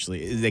special,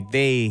 actually, is like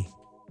they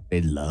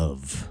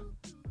love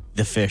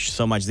the fish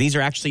so much. These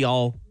are actually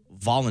all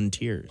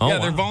volunteers.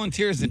 They're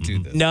volunteers that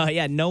do this.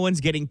 No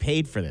one's getting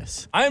paid for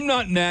this. I'm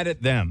not mad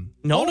at them.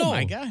 No,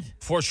 my God.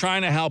 For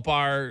trying to help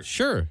our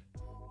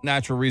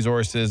natural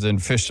resources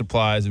and fish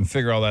supplies and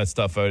figure all that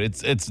stuff out.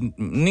 It's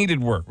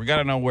needed work. We got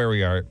to know where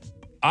we are.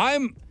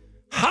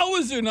 How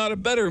is there not a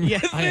better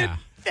method?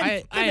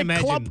 I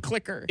imagine club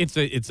clicker. It's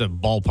a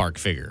ballpark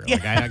figure.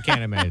 Like I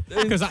can't imagine,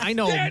 because I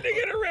know standing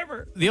in a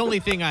river. The only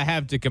thing I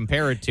have to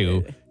compare it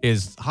to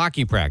is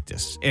hockey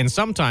practice, and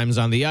sometimes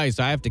on the ice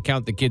I have to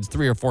count the kids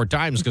 3 or 4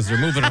 times because they're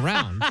moving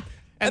around,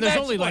 and there's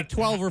only like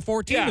 12 or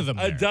 14 of them.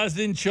 A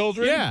dozen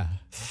children,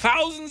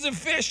 thousands of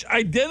fish,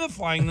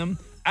 identifying them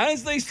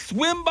as they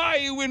swim by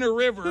you in a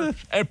river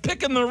and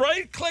picking the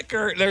right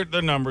clicker. Their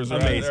numbers are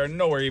they're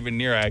nowhere even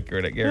near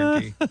accurate, I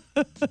guarantee.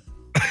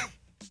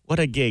 What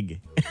a gig.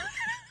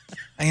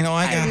 I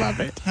love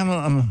it.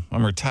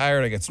 I'm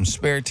retired. I got some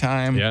spare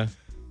time. Yeah.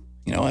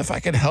 If I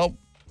could help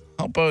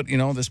out,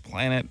 this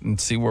planet and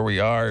see where we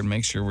are and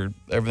make sure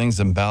everything's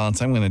in balance,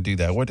 I'm going to do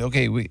that.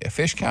 A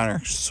fish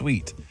counter?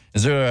 Sweet.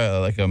 Is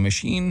there a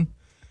machine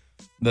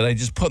that I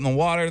just put in the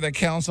water that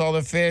counts all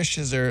the fish?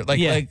 Is there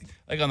like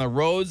on the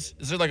roads?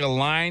 Is there like a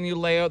line you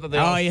lay out that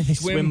they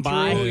swim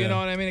by? Through, you know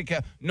what I mean? They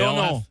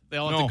all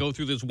have to go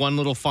through this one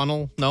little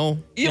funnel. No.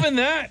 Even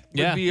that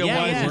would be a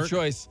wiser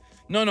choice.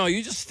 No,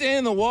 you just stay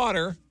in the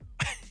water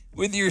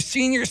with your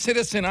senior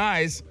citizen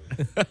eyes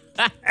and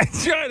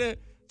try to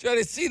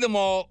see them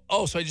all.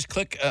 Oh, so I just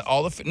click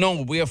all the.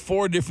 No, we have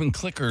 4 different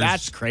clickers.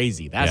 That's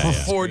crazy.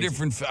 That's 4 crazy.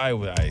 different. I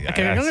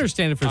can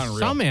understand it for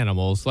some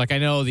animals. Like I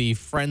know the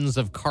Friends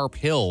of Carp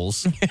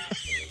Hills.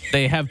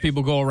 They have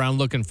people go around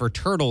looking for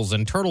turtles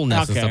and turtle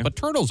nests and stuff, but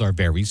turtles are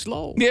very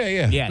slow.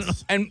 Yeah.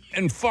 Yes.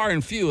 and far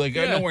and few. Like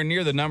nowhere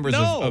near the numbers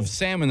of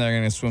salmon that are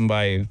going to swim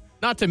by you.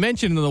 Not to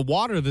mention in the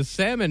water, the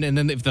salmon, and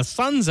then if the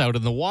sun's out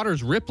and the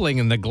water's rippling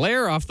and the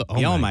glare off the...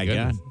 Oh, my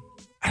God.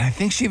 And I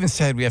think she even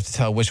said we have to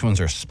tell which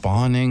ones are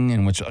spawning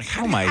and which...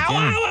 How do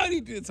you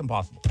do it? It's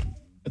impossible.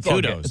 It's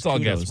all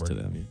guesswork to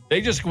them.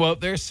 They just go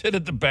out there, sit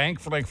at the bank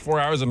for like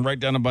 4 hours and write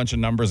down a bunch of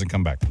numbers and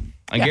come back.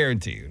 I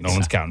guarantee you, no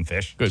one's counting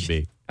fish. Could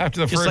be.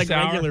 After the just first like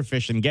hour. regular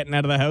fishing, getting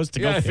out of the house to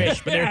go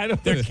fish,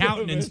 but they're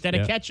counting instead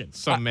of catching.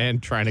 Some man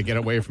trying to get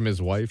away from his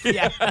wife.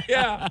 Yeah.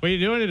 What are you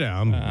doing today?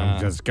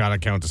 I'm just got to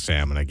count the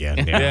salmon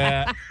again.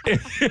 Yeah.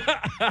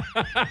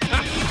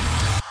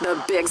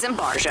 The Biggs and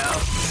Bar Show.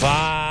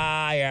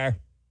 Fire.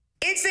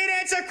 Instant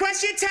answer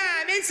question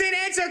time. Instant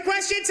answer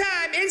question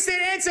time.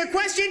 Instant answer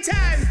question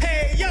time.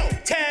 Hey, yo,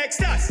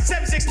 text us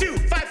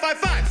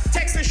 762-555.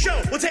 Text the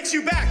show. We'll text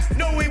you back.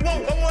 No, we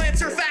won't, but we'll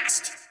answer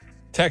fast.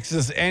 Text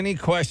us any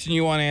question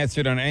you want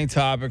answered on any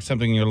topic,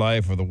 something in your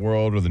life or the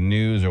world or the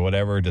news or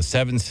whatever, to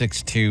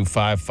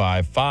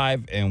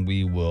 762-555, and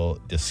we will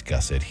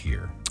discuss it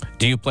here.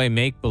 Do you play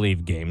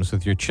make-believe games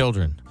with your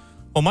children?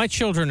 Well, my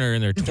children are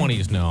in their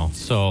 20s now,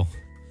 so,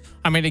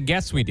 I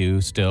guess we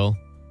do still.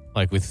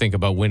 Like, we think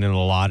about winning the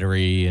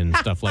lottery and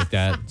stuff like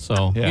that.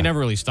 So, you never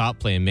really stop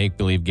playing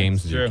make-believe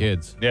games with your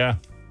kids. Yeah.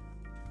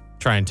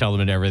 Try and tell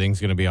them that everything's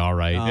going to be all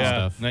right and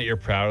stuff. That you're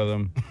proud of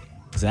them.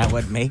 Is that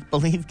what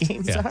make-believe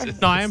games are?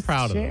 No, I am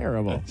proud of them.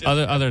 Terrible.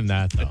 Other than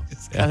that, though.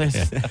 Just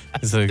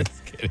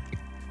kidding.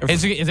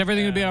 Is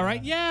everything going to be all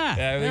right? Yeah.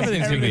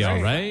 Everything's going to be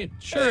all right.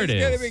 Sure it is.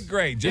 It's going to be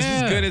great. Just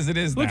as good as it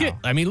is now.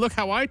 Look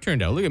how I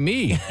turned out. Look at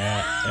me.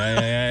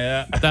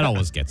 Yeah. That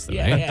always gets them.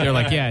 They're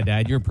like, yeah,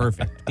 Dad, you're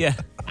perfect. Yeah.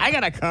 I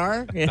got a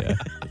car. Yeah.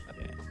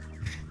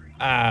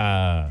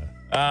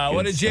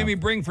 What did Jamie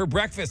bring for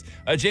breakfast?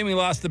 Jamie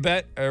lost the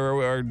bet,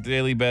 our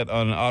daily bet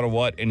on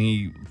OttaWHAT,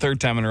 and third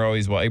time in a row,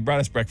 he brought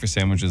us breakfast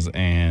sandwiches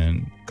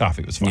and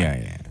coffee. It was fine.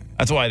 Yeah.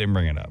 That's why I didn't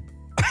bring it up.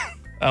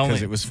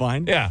 Because it was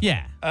fine? Yeah.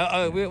 Yeah.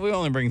 We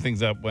only bring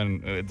things up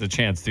when it's a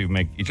chance to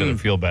make each other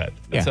feel bad.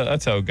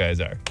 That's how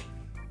guys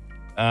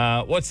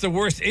are. What's the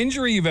worst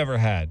injury you've ever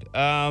had?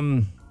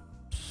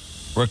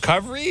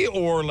 Recovery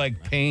or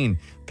like pain?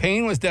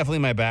 Pain was definitely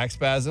my back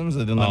spasms. It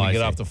didn't let me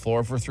get off the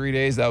floor for 3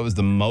 days. That was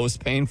the most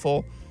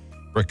painful.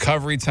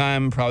 Recovery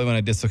time, probably when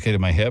I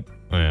dislocated my hip.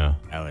 Oh, yeah.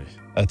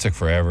 That took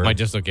forever. My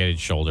dislocated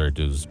shoulder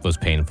was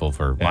painful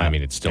for, I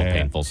mean, it's still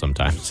painful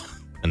sometimes.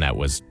 And that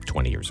was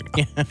 20 years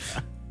ago.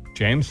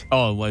 James?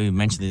 Oh, well, you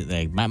mentioned it.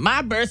 Like,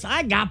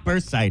 I got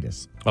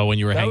bursitis. Oh, when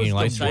you were hanging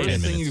lights for 10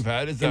 minutes. Thing you've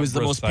had? Is that It was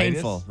the most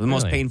painful. The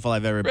most painful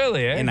I've ever.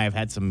 Really, eh? And I've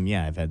had some,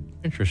 I've had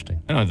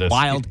Interesting.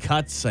 wild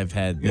cuts. I've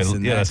had this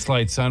and a that.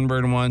 slight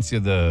sunburn once. You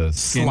had the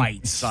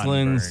Slight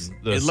sunburn.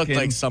 It looked skin.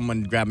 like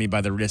someone grabbed me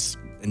by the wrist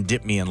and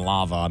dipped me in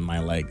lava on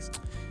my legs.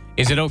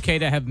 Is it okay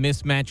to have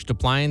mismatched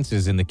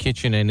appliances in the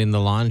kitchen and in the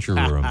laundry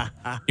room?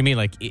 You mean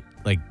like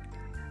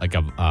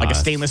a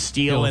stainless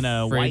steel and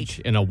a fridge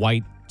white and a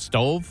white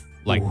stove?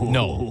 Like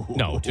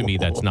no, to me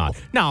that's not.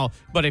 No,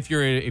 but if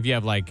you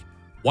have like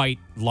white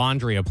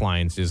laundry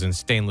appliances and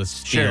stainless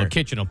steel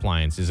kitchen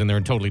appliances and they're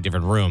in totally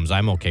different rooms,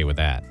 I'm okay with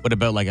that. What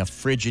about like a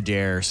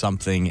Frigidaire or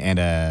something and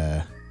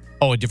a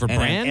different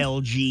brand? An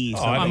LG.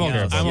 I'm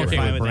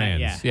okay with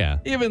brands. Yeah.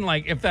 Even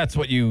like if that's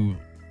what you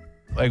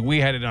like, we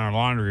had it in our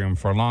laundry room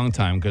for a long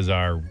time because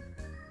our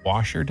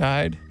washer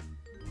died,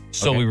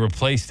 so we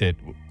replaced it.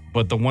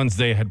 But the ones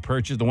they had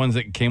purchased, the ones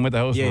that came with the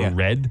house were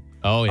red.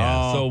 Oh,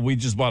 yeah. So we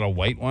just bought a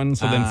white one.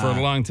 So then for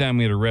a long time,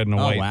 we had a red and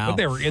a white. Wow. But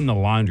they were in the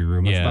laundry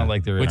room. It's not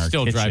like they were in our kitchen.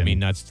 Would still drive me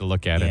nuts to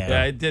look at it.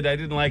 Yeah, I did. I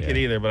didn't like it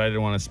either, but I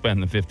didn't want to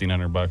spend the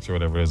 $1,500 or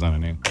whatever it is on a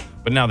new.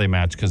 But now they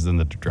match because then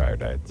the dryer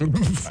died. So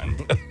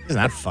Isn't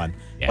that fun?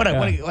 Yeah.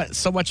 What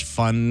so much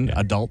fun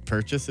adult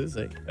purchases.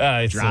 Like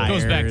It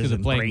goes back to the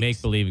and playing brakes.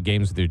 make-believe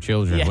games with your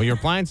children. Yeah. Will your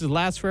appliances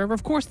last forever?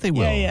 Of course they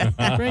will. Yeah.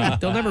 Great.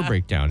 They'll never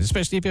break down,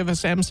 especially if you have a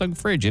Samsung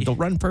fridge. It'll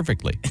run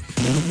perfectly.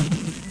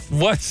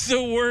 What's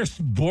the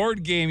worst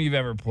board game you've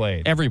ever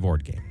played? Every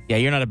board game. Yeah,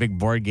 you're not a big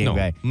board game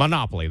guy.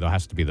 Monopoly, though,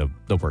 has to be the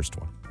worst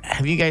one.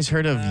 Have you guys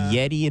heard of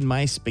Yeti and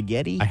My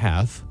Spaghetti? I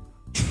have.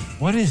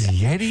 What is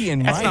Yeti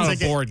and My not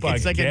a board game.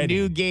 It's like a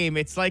new game.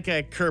 It's like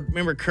a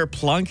remember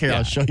Kerplunk? Here,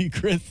 I'll show you,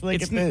 Chris.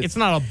 Look at this. It's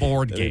not a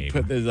board game.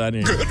 Put this on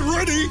here. Get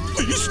ready.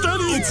 Are you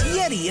steady? It's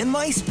Yeti and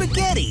My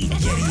Spaghetti.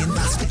 Yeti and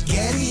My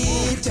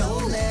Spaghetti.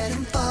 Don't let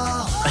him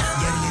fall.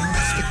 Yeti and My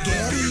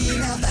Spaghetti.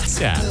 Now that's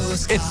a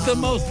close call. It's the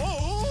most.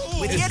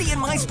 With Yeti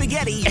and My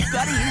Spaghetti, you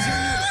gotta use your.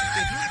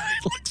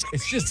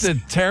 It's just a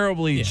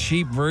terribly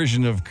cheap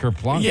version of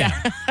Kerplunk. Yeah,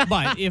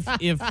 but if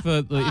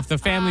the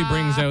family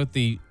brings out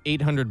the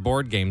 800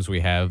 board games we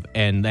have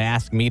and they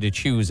ask me to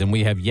choose and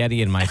we have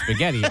Yeti and My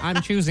Spaghetti,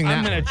 I'm choosing that.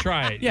 I'm going one. to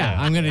try it. Yeah,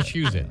 I'm going to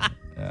choose it.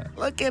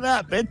 Look it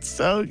up. It's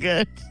so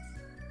good.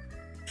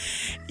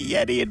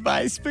 Yeti and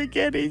My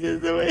Spaghetti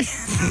is the way.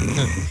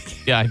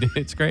 Yeah, I did.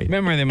 It's great.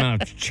 Remember the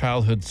amount of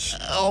childhood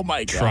Oh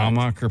my God.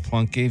 trauma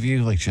Kerplunk gave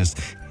you? Like just.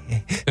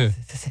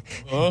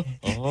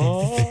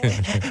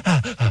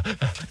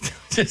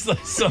 Just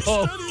like so.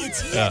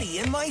 It's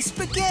Yeti and My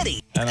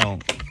Spaghetti. I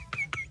don't.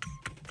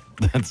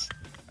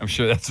 I'm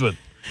sure that's what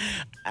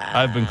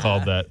I've been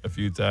called that a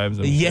few times.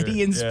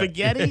 Yeti and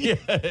spaghetti? Yeah.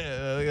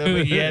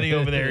 A Yeti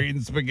over there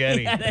eating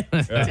spaghetti.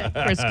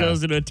 Chris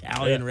goes to an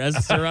Italian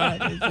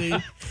restaurant.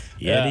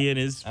 Yeti and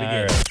his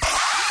spaghetti.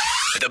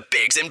 The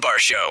Biggs and Bar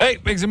Show. Hey,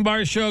 Biggs and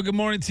Bar Show. Good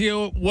morning to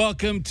you.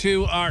 Welcome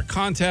to our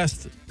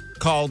contest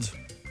called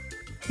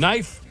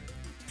Knife,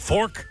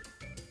 Fork,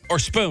 or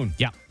Spoon.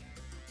 Yeah.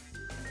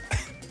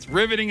 It's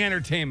riveting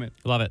entertainment.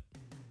 Love it.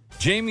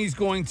 Jamie's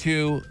going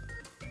to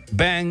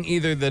bang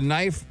either the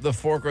knife, the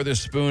fork, or the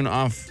spoon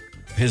off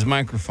his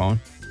microphone.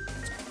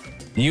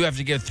 You have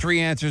to get 3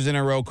 answers in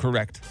a row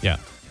correct. Yeah.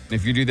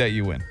 If you do that,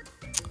 you win.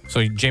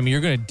 So, Jamie,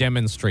 you're going to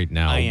demonstrate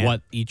now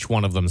what each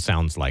one of them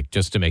sounds like,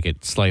 just to make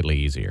it slightly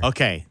easier.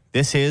 Okay,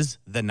 this is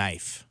the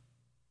knife.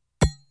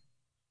 All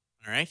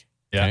right?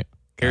 Yeah. Okay.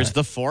 Here's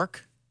the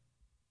fork.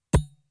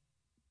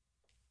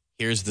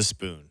 Here's the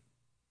spoon.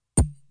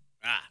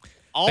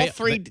 All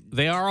three.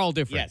 They are all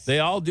different. Yes. They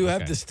all do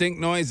have distinct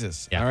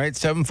noises. Yeah. All right,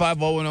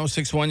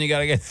 750-1061. You got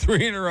to get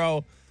 3 in a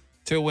row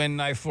to win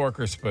knife, fork,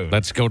 or spoon.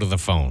 Let's go to the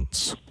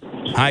phones.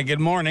 Hi, good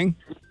morning.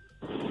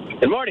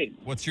 Good morning.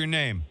 What's your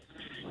name?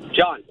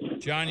 John.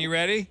 John, you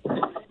ready?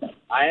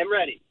 I am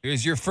ready.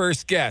 Here's your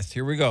first guess.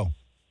 Here we go.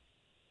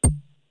 Is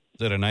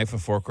it a knife, a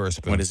fork, or a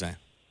spoon? What is that?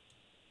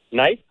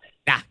 Knife?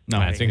 No,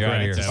 That's you're out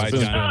of incorrect. here. Bye,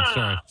 Spoon.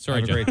 John.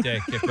 Sorry, Have a John. great day.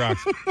 Kick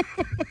rocks.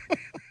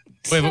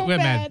 We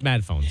have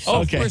mad phones.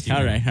 Oh, Okay. of course you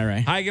All do.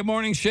 right. Hi, good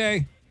morning,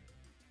 Shay.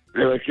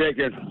 Really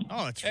shaking.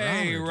 Oh, it's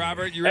Hey,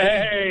 Robert, you ready?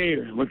 Hey,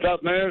 what's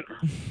up, man?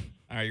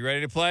 All right, you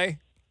ready to play?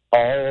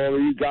 Oh,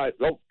 you got.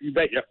 Oh, you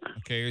betcha.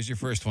 Okay, here's your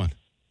first one.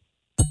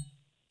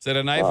 Is it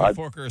a knife, a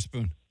fork, or a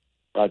spoon?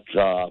 That's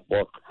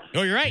fork.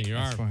 Oh, you're right. You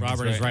are. fine.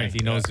 Robert That's is right. right. He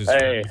knows his.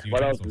 Hey, his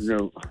what else utensils. is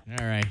new?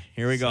 All right,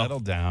 here we go. Settle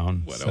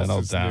down. What Settle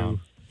else is down.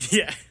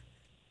 Yeah.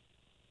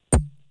 Is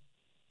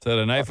that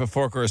a knife, a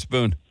fork, or a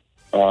spoon?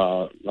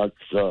 That's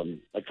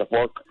a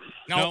fork.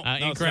 No,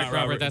 Incorrect, it's not,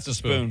 Robert. That's a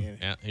spoon.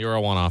 Yeah, you're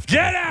a one-off.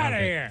 Get out of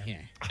here.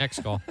 Yeah.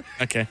 Next call.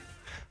 Okay.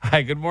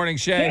 Hi, good morning,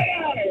 Shay.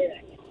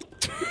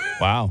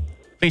 Wow.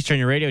 Please turn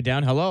your radio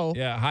down. Hello.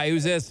 Yeah, hi,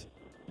 who's this?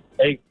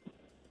 Hey.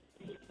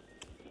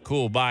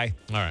 Cool, bye.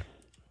 All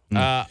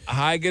right.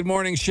 Hi, good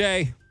morning,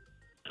 Shay.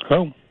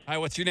 Oh, Hi,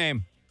 what's your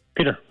name?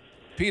 Peter.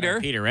 Peter.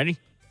 Peter, ready?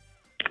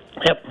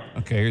 Yep.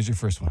 Okay, here's your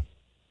first one.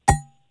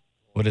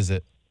 What is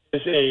it?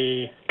 It's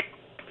a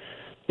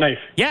knife.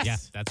 Yes. Yeah,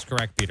 that's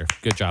correct, Peter.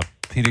 Good job.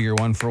 Peter, you're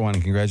 1 for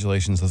 1.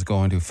 Congratulations. Let's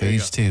go into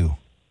phase 2.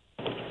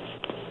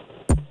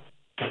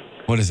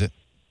 What is it?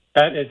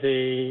 That is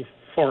a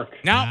fork.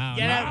 No,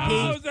 get out,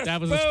 Pete.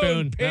 That was a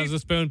spoon. Pete. That was a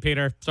spoon,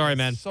 Peter. Sorry,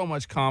 man. So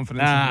much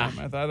confidence Ah. in him.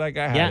 I thought that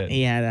guy had it.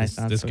 Yeah.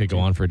 This could go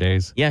on for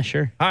days. Yeah,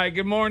 sure. Hi,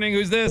 good morning.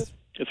 Who's this?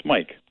 It's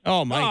Mike.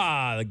 Oh, Mike.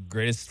 Ah, the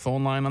greatest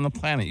phone line on the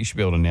planet. You should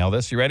be able to nail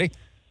this. You ready?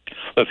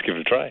 Let's give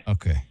it a try.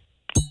 Okay.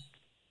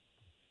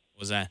 What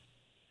was that?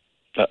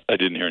 I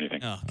didn't hear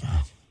anything. Oh,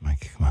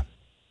 Mike, come on.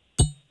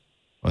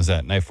 What was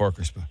that? Knife, fork,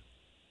 or spoon?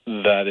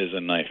 That is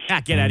a knife.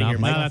 get out of here,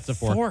 Mike. No, that's a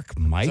fork.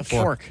 Mike. It's a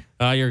fork.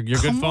 Your good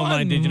Come phone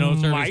line on, digital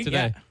service Mike.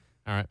 today. Yeah.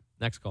 All right.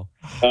 Next call.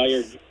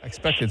 You're... I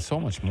expected so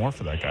much more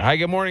for that guy. Hi,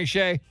 good morning,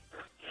 Shay.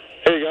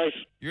 Hey, guys.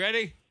 You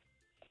ready?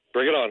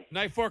 Bring it on.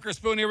 Knife, fork, or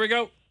spoon? Here we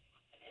go.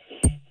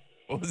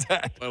 What was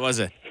that? What was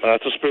it?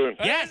 That's a spoon.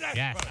 Yes.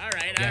 Yes. All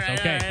right. Yes, all right.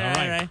 okay,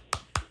 all right.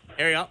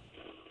 Here we go.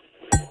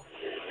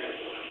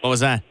 What was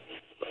that?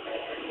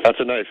 That's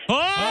a knife.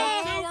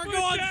 Oh, we're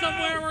going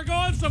somewhere. We're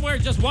going somewhere.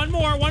 Just one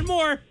more. One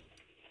more.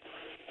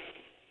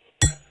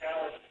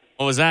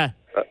 What was that?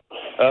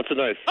 That's a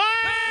knife.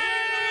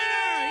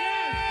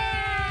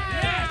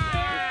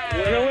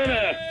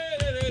 Winner.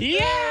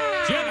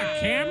 Yeah. Do you have a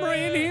camera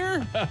in here?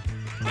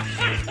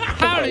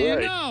 How do you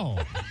Right. know?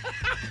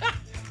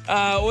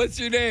 What's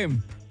your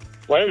name?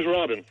 My name's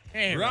Robin.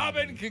 Hey,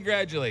 Robin,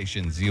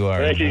 congratulations. You are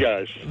Thank you,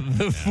 guys.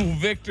 the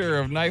victor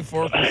of knife,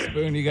 fork, or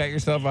spoon. You got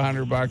yourself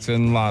 $100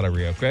 in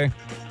lottery, okay?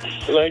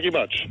 Thank you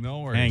much. No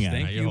worries. Hang on.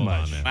 Thank Now, you hold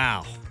on, much. man.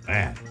 Wow.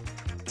 Man.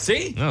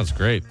 See? That was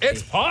great.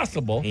 It's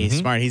possible. He's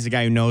smart. He's the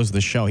guy who knows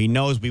the show. He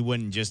knows we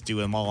wouldn't just do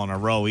them all in a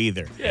row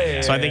either.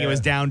 So I think it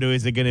was down to,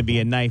 is it going to be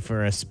a knife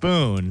or a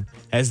spoon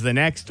as the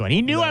next one?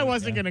 He knew I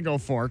wasn't going to go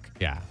fork.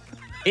 Yeah.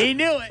 He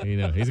knew it. You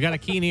know, he's got a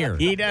keen ear.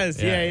 He does.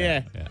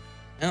 Yeah. yeah.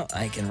 Well,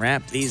 I can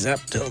wrap these up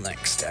till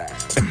next time.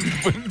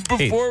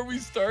 Before we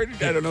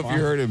started, I don't know if you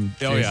heard him.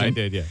 Oh, yeah, I Jason.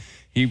 did,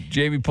 yeah.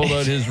 Jamie pulled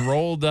out his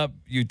rolled up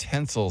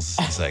utensils.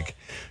 He's like,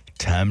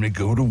 time to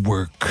go to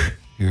work.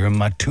 Here are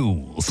my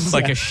tools. It's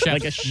like a chef,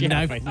 Like a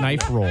chef, I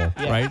knife roll,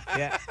 right?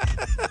 Yeah.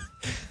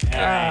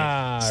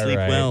 Ah, Sleep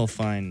right. well,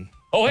 fine.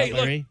 Oh, hey,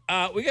 Larry?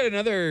 look, we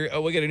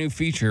got a new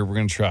feature we're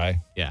going to try.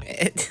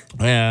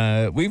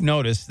 Yeah. We've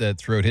noticed that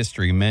throughout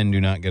history, men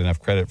do not get enough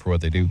credit for what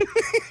they do.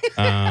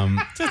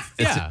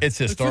 It's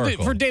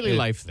historical. For daily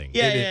life things.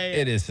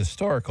 It is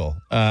historical.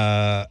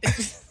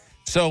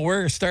 So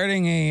we're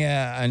starting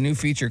a new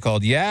feature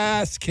called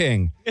Yass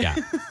King. Yeah.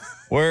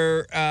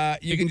 Where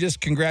you can just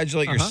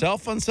congratulate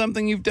yourself on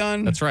something you've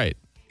done. That's right.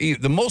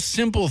 The most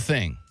simple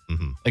thing.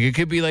 Like it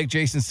could be like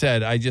Jason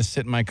said, I just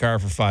sit in my car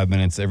for 5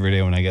 minutes every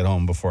day when I get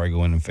home before I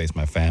go in and face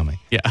my family.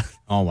 Yeah.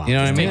 Oh, wow. You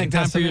know what I mean? Taking Like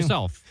time that's for something-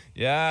 yourself.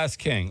 Yes,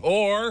 King.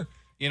 Or,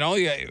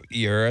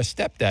 you're a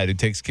stepdad who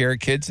takes care of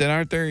kids that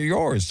aren't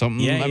yours.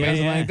 Something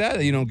amazing like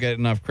that you don't get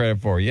enough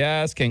credit for.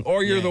 Yes, King.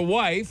 Or you're the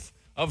wife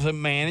of a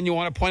man and you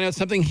want to point out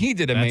something he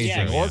did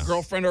amazing. true, Or yeah.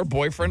 girlfriend or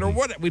boyfriend or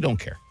what. We don't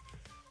care.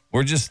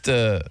 We're just...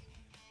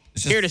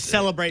 it's Here to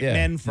celebrate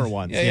men for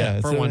once. Yeah,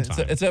 for one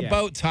time. It's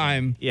about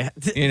time, Yeah.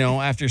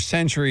 after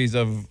centuries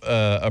of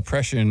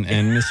oppression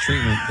and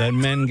mistreatment, that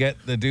men get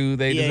the due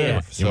they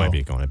deserve. yeah. You might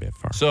be going a bit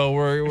far. So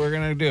we're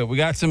going to do it. We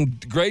got some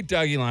great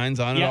Dougie lines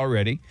on it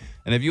already.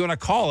 And if you want to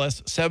call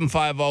us,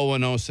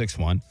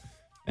 750-1061,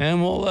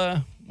 and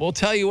we'll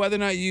tell you whether or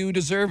not you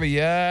deserve a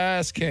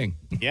Yes King.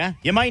 Yeah.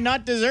 You might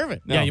not deserve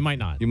it. No, Yeah, you might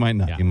not. You might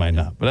not. Yeah. You might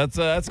not. But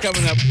that's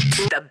coming up.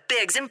 The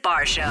Biggs and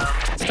Bar Show.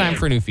 It's time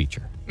for a new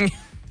feature.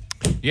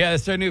 Yeah,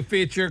 it's our new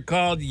feature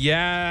called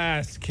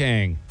Yes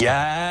King.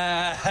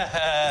 Yes.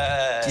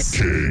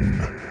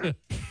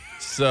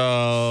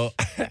 So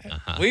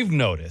we've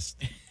noticed.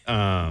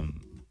 Well,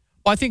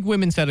 I think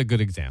women set a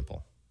good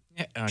example.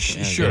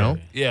 Sure. You know?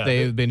 Yeah.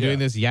 They've been doing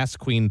this Yes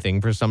Queen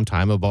thing for some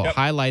time about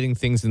highlighting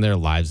things in their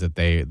lives that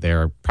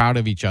they're proud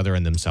of each other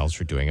and themselves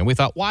for doing. And we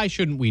thought, why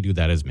shouldn't we do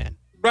that as men?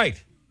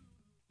 Right.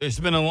 There's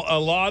been a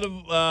lot of,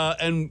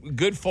 and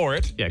good for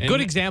it. Yeah, And-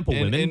 good example,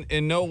 and- women.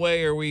 In no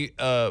way are we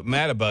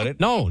mad about it.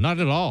 No, not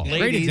at all.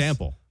 Great Ladies,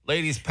 example.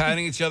 ladies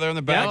patting each other on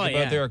the back Oh, about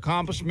yeah. their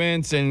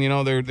accomplishments and,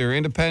 their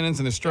independence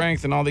and their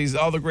strength and all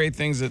the great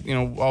things that,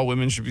 all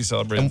women should be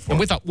celebrated for. And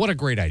we thought, what a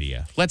great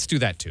idea. Let's do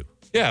that too.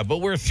 Yeah, but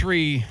we're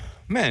 3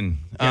 men.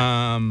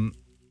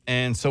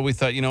 And so we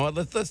thought, you know what,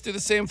 let's do the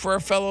same for our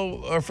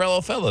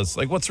fellow fellas.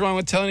 Like, what's wrong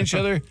with telling each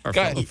other?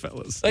 Fellow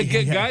fellas. Like,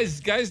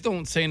 guys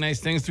don't say nice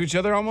things to each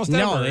other almost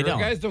No, ever. they Or don't.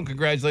 Guys don't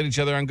congratulate each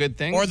other on good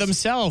things. Or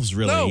themselves,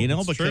 really, No,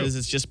 because it's true.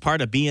 it's just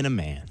part of being a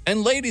man.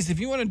 And ladies, if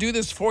you want to do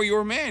this for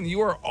your man, you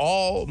are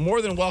all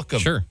more than welcome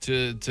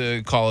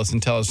to call us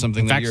and tell us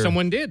something. In fact,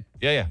 someone did.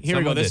 Yeah. Here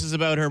we go. someone This did. is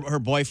about her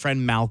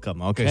boyfriend,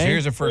 Malcolm, okay? Okay, so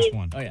here's the first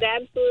one. It's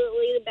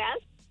absolutely the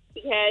best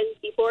because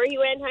before he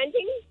went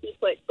hunting, he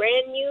put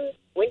brand new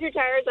winter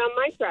tires on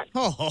my truck.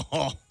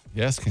 Oh.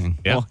 Yes, King.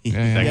 Yeah. Well,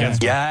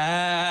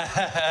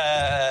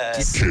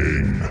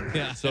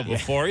 Yeah. So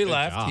before he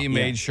left, he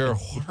made sure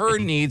her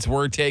needs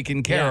were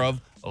taken care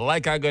of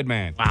like a good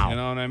man. Wow. You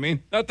know what I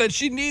mean? Not that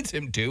she needs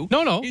him to.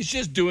 No. He's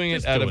just doing it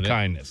Just out doing of it.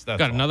 kindness.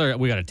 That's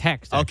We got a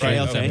text. Okay,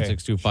 actually, okay.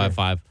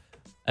 76255.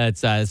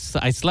 It's I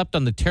slept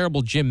on the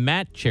terrible gym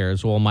mat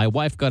chairs while my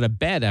wife got a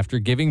bed after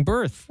giving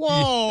birth.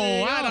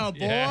 Whoa, atta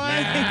boy.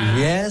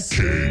 Yes.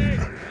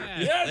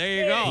 There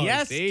you go.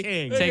 Yes, See?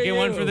 King. Taking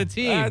one for the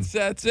team. That's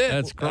it.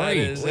 That's great.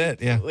 That is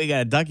it. Yeah. We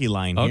got a ducky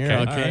line Okay. here.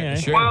 All Okay. right,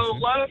 sure. Well,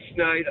 last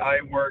night I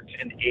worked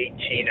an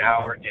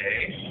 18-hour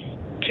day,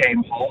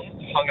 came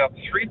home, hung up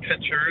 3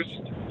 pictures,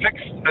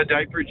 fixed a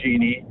diaper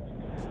genie,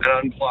 and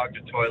unplugged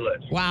a toilet.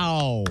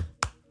 Wow.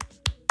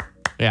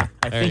 Yeah.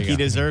 I think he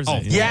deserves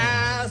it.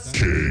 Yes.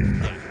 If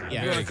you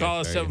want to call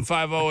us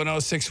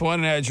 750-1061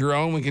 and add your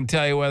own, we can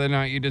tell you whether or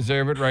not you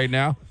deserve it right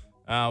now.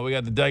 We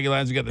got the Dougie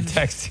lines. We got the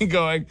texting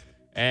going.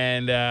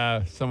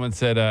 And someone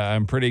said,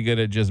 I'm pretty good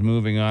at just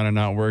moving on and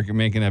not working,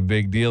 making a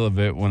big deal of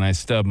it when I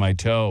stub my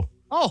toe.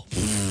 Oh.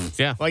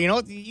 Yeah. Well, you know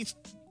what?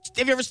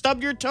 Have you ever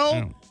stubbed your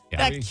toe?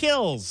 That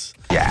kills.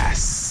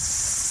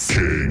 Yes.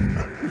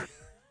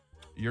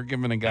 You're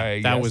giving a guy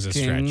a That yes, was a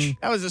King, stretch.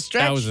 That was a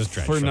stretch. That was a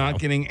stretch for not him.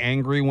 getting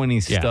angry when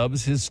he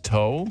stubs his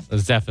toe. It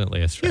was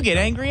definitely a stretch. You get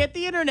angry at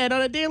the internet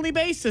on a daily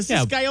basis. Yeah.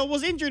 This guy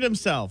almost injured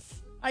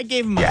himself. I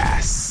gave him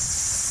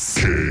Yes.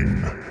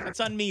 That's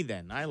on me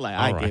then. I All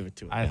right. gave it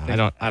to him. I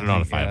don't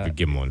know if I would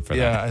give him one for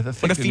Yeah, that. I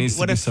think there needs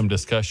to be some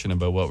discussion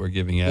about what we're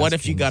giving yes What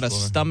if you Kings got a for.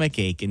 stomach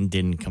ache and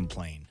didn't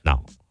complain?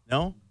 No.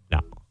 No? No.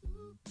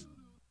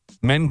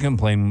 Men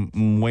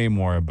complain way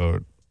more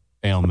about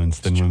ailments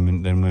than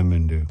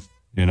women do.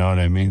 You know what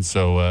I mean?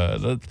 So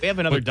We have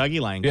another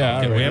Dougie line.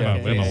 Yeah, call. all we right,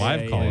 have a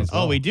live call as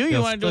well. Oh, we do? You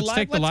Let's- want to do a let's live?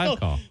 take the live go.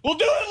 call. We'll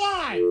do it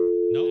live.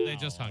 No, they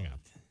just hung up.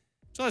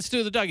 So let's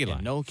do the Dougie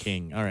line. No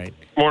King. All right.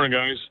 Morning,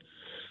 guys.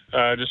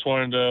 I just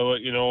wanted to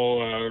let you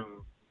know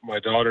my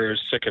daughter is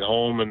sick at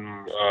home,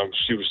 and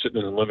she was sitting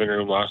in the living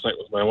room last night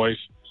with my wife,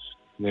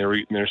 and they were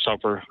eating their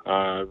supper.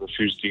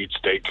 Refused to eat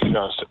steak, sitting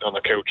on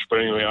the couch.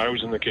 But anyway, I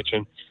was in the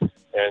kitchen,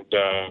 and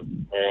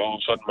all of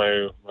a sudden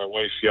my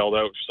wife yelled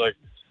out, she's like,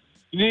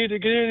 "You need to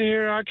get in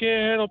here. I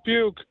can't handle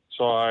puke."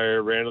 So I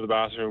ran to the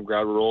bathroom,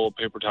 grabbed a roll of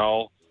paper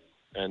towel,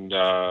 and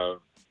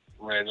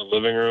ran to the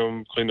living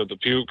room, cleaned up the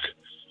puke,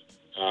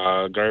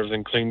 got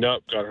everything cleaned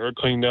up, got her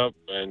cleaned up,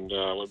 and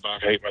went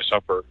back and ate my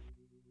supper.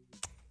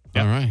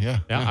 All right,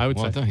 yeah. I would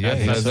well say done. Yeah,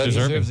 that's that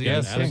deserving. deserves a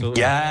yes. Yes, King.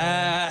 absolutely.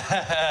 Yes.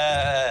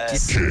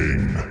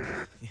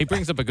 He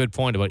brings up a good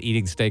point about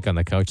eating steak on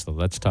the couch, though.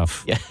 That's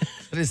tough. Yeah.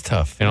 It is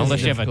tough. You know, It is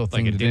unless you have a difficult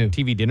thing to do.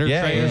 TV dinner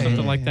tray or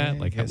something like that.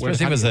 Like, especially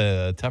if it was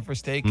a tougher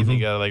steak and you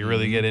got to like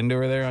really get into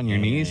her there on your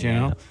knees, you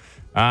know.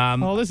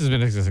 Well, this has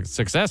been a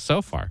success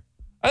so far.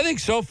 I think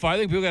so far. I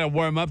think people got to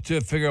warm up to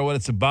it, figure out what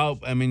it's about.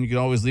 I mean, you can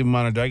always leave them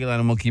on a Dougie line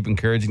and we'll keep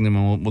encouraging them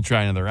and we'll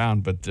try another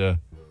round. But what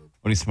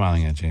are you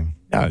smiling at, Jamie?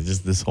 No,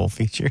 just this whole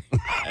feature.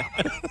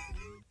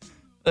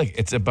 Look,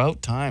 it's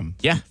about time.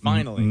 Yeah,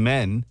 finally.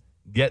 Men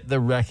get the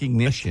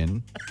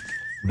recognition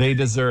they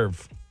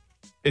deserve.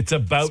 It's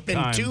about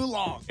time. It's been too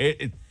long.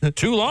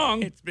 Too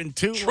long? It's been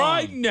too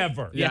Try long.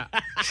 never. Yeah.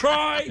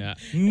 Try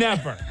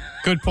never.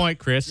 Good point,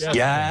 Chris.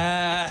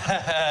 Yes.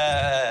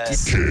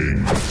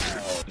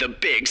 The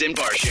Biggs and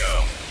Bar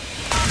Show.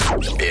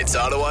 It's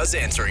Ottawa's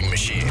answering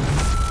machine.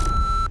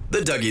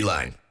 The Dougie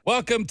Line.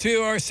 Welcome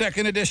to our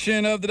second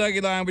edition of the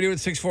Dougie Line. We do it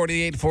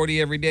 640,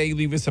 840 every day. You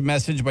leave us a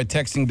message by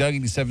texting Dougie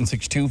to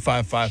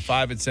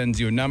 762-555. It sends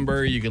you a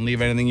number. You can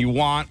leave anything you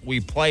want. We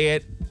play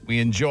it. We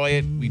enjoy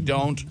it. We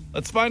don't.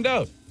 Let's find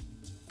out.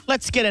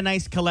 Let's get a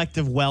nice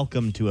collective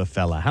welcome to a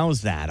fella.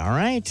 How's that? All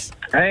right.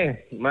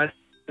 Hey, my name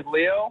is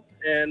Leo,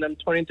 and I'm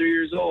 23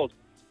 years old.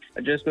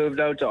 I just moved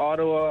out to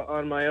Ottawa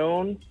on my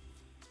own,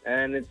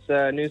 and it's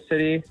a new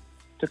city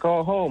to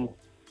call home.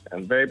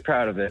 I'm very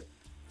proud of it.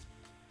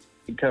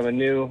 Become a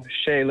new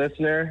Shay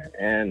listener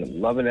and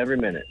loving every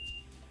minute.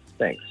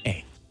 Thanks.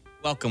 Hey,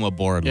 welcome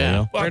aboard,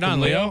 Leo. Welcome,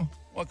 on, Leo.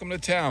 Welcome to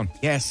town.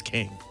 Yes,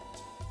 King.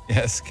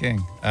 Yes,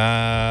 King.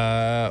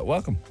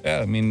 Welcome. Yeah,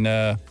 I mean,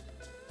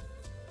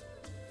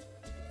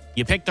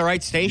 you picked the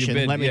right station.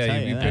 Let me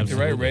tell you. You picked the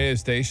right radio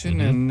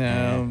station, and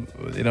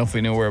if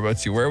we knew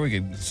whereabouts you were, we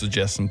could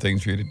suggest some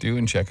things for you to do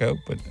and check out.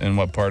 But in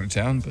what part of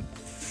town? But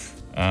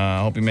I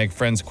hope you make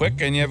friends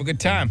quick and you have a good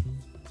time.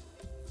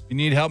 You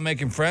need help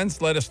making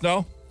friends? Let us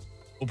know.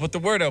 We'll put the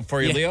word out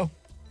for you, Leo.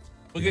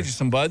 We'll get you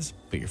some buds.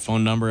 Put your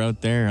phone number out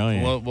there. Oh,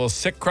 yeah. We'll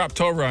sick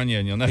Croptober on you,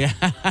 and you'll never. You're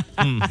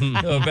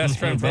the best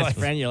friend for life. Best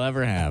friend you'll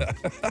ever have.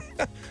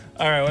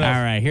 All right, what else?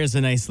 All right, here's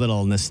a nice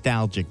little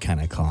nostalgic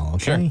kind of call,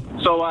 okay?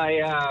 So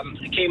I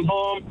came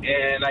home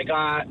and I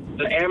got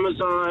the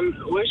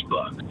Amazon Wish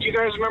Book. Do you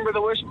guys remember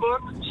the Wish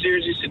Book?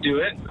 Sears used to do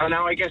it.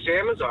 Now I guess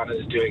Amazon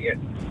is doing it.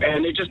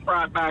 And it just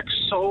brought back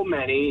so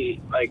many,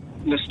 like,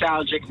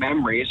 nostalgic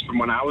memories from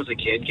when I was a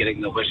kid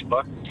getting the Wish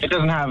Book. It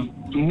doesn't have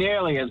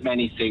nearly as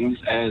many things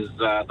as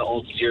the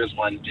old Sears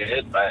one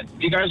did, but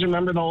do you guys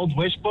remember the old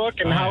Wish Book?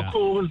 And how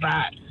cool was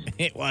that?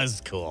 It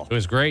was cool. It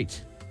was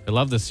great. I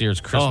love the Sears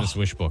Christmas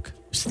Wish Book.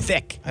 It was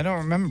thick. I don't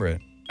remember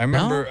it. I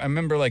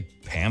remember like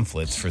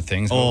pamphlets for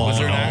things. Was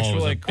there an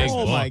actual like big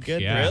book? my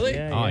goodness. Yeah. Really?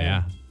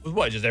 Yeah. With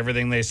what? Just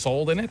everything they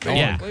sold in it?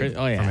 Yeah. basically?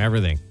 Oh, yeah. From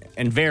everything.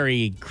 And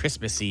very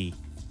Christmassy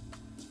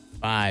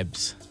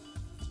vibes.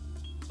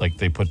 Like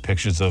they put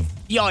pictures of.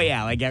 Oh,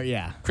 yeah. Like,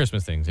 yeah.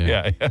 Christmas things,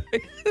 yeah. Yeah.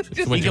 What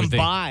You can would think.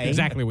 buy.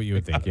 Exactly what you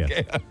would think,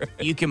 yes.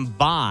 You can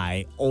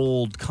buy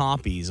old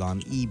copies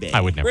on eBay.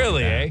 I would never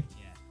Really, do that. eh?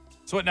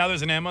 So what, now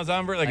there's an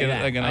Amazon version?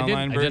 Like an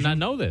online I version? did not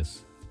know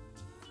this.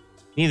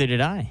 Neither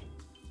did I.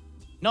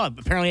 No,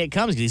 apparently it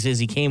comes because he says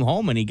he came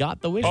home and he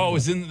got the Wish Oh, Book. it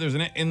was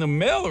in the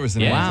mail. There was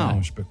an Yeah. Amazon Wow.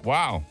 Wish Book.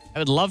 Wow. I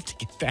would love to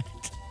get that.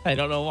 I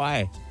don't know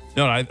why.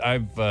 No, I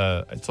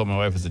told my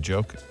wife as a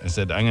joke. I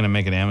said I'm going to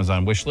make an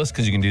Amazon wish list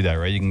because you can do that,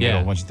 right? You can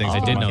get a bunch of things. I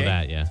that did come know up.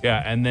 that, yeah.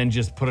 Yeah, and then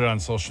just put it on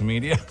social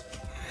media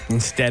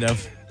instead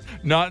of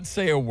not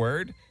say a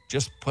word.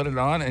 Just put it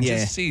on and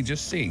just see.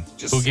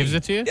 Who gives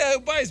it to you? Yeah, who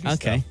buys me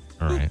stuff?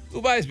 All right.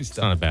 Who buys me stuff?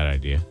 It's not a bad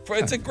idea.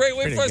 It's a great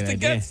way Pretty for us good to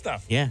idea. get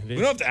stuff. Yeah, it we is.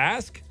 don't have to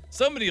ask.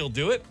 Somebody will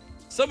do it.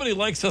 Somebody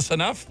likes us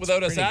enough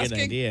without us pretty good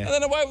asking. idea.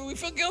 And then why would we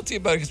feel guilty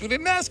about it? Because we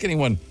didn't ask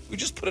anyone. We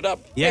just put it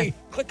up. Yeah. Hey,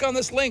 click on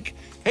this link.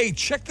 Hey,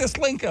 check this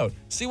link out.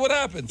 See what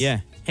happens.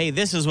 Yeah. Hey,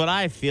 this is what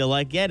I feel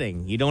like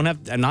getting. You don't have.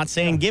 I'm not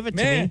saying give it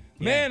to me.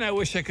 Man, I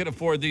wish I could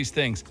afford these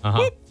things. Uh-huh.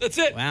 Whoop, that's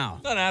it. Wow.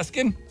 Not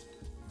asking.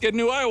 Get a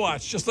new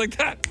iWatch just like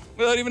that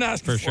without even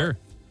asking For for sure. it.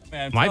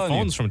 Man, I'm My telling you.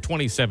 phone's from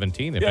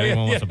 2017. If Yeah, anyone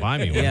yeah, wants to buy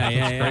me one,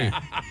 it's great.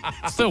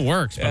 It still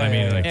works, but I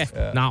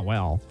mean, not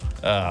well.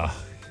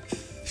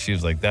 She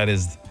was like, that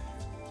is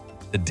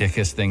the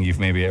dickest thing you've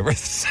maybe ever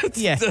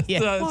suggested.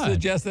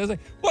 I was like,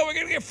 what, we're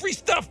going to get free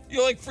stuff?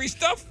 You like free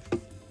stuff?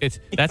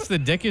 That's the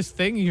dickest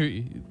thing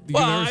you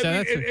Well, ever said. I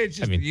mean, That? it's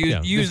just I mean,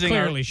 using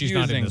clearly she's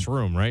not in this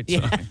room, right?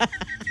 So.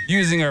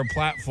 Using our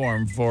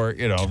platform for,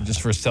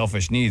 just for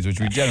selfish needs, which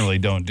we generally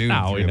don't do.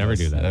 No, we never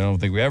do that. I don't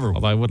think we ever.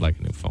 Although I would like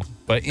a new phone.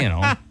 But,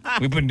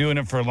 we've been doing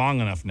it for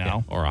long enough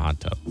now. Or a hot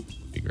tub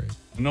would be great.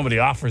 Nobody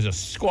offers a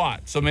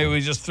squat. So maybe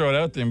we just throw it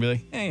out there and be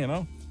like, hey,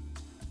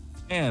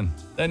 man,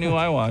 that new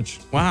iWatch.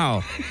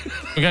 Wow.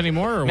 We got any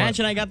more? Or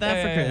Imagine I got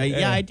that for Christmas.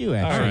 Yeah, I do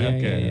actually. All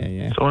right,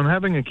 Yeah. So I'm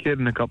having a kid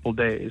in a couple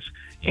days,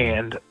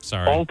 and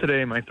all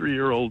today my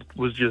 3-year-old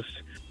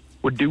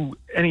would do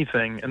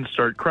anything and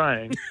start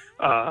crying,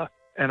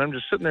 and I'm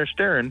just sitting there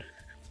staring,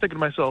 thinking to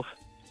myself,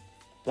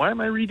 why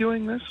am I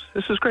redoing this?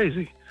 This is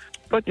crazy.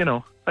 But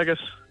I guess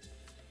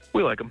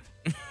we like him.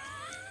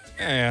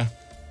 Yeah.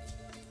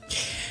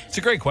 It's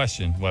a great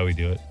question why we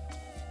do it.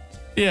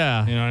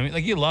 Yeah. You know what I mean?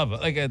 Like, you love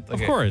it.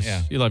 Of course.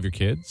 Yeah. You love your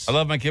kids. I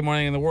love my kid more than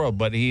anything in the world,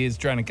 but he is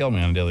trying to kill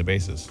me on a daily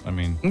basis. I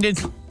mean,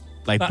 It's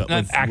like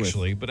not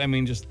actually, but I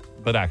mean,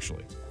 but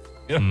actually.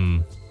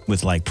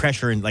 With like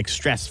pressure and like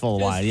stressful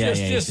wise. Yeah.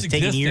 Just taking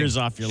existing. years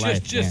off your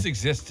life. Just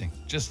existing.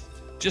 Just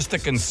the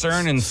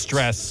concern and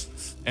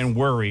stress and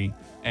worry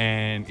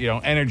and,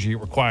 energy it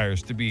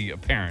requires to be a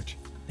parent.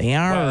 They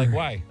are. Why?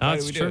 Why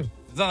That's do we do true. it?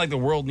 It's not like the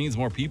world needs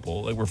more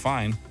people. Like, we're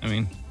fine. I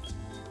mean,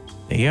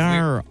 They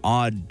are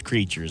odd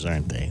creatures,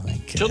 aren't they?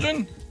 Like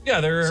children? Yeah,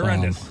 they're so,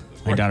 horrendous.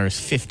 My daughter's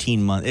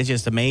 15 months. It's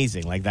just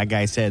amazing. Like that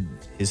guy said,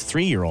 his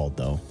 3-year-old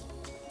though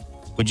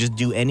would just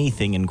do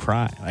anything and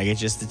cry. Like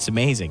it's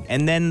amazing.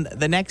 And then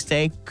the next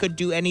day could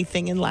do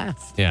anything and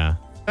laugh. Yeah.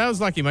 That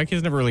was lucky. My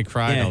kids never really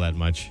cried Yeah. all that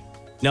much.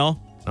 No.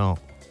 No.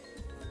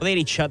 Well, they had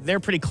each other. They're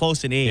pretty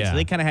close in age. Yeah. So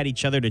they kind of had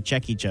each other to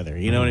check each other.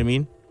 You know what I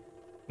mean?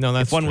 No,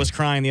 that's if one true. was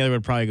crying, the other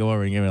would probably go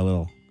over and give it a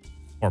little.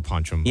 Or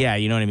punch them. Yeah,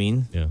 you know what I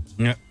mean? Yeah.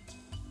 Yeah.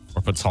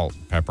 Or put salt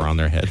and pepper on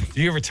their head.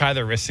 Do you ever tie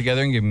their wrists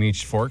together and give them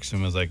each forks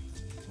and was like,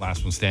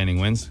 last one standing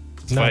wins?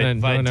 No,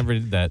 I never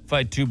did that. If I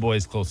had 2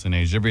 boys close in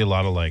age, there'd be a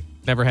lot of like.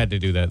 Never had to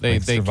do that. They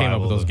came up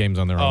with those games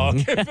on their own.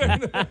 Okay.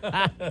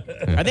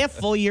 Are they a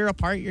full year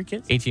apart, your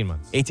kids? 18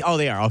 months. 18. Oh,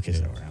 they are. Okay.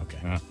 So,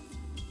 okay.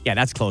 Yeah,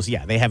 that's close.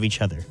 Yeah, they have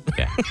each other.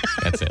 Yeah,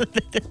 that's it.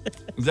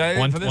 Is that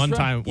One it for this round?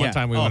 time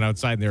we went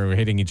outside and they were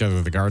hitting each other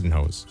with a garden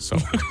hose. So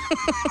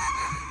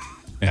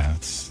yeah,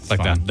 it's like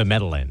fun. the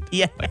metal end.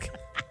 Yeah. Like,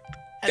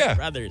 That's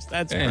brothers.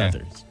 That's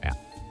brothers. Yeah.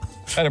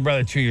 I had a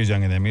brother 2 years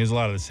younger than me. He was a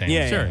lot of the same.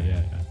 Yeah, Sure.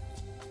 yeah.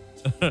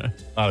 Yeah.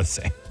 A lot of the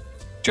same.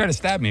 Tried to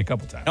stab me a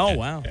couple times. Oh,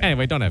 wow.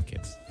 Anyway, don't have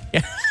kids.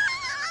 Yeah.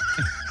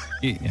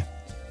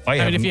 Why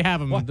I mean, if you have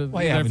them, why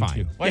they're having fine.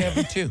 2? Why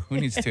having 2? Who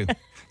needs 2?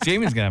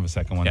 Jamie's gonna have a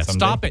second one Yeah, someday.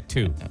 stop at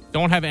 2.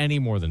 Don't have any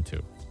more than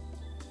 2.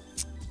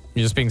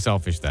 You're just being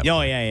selfish. That.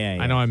 Oh, yeah.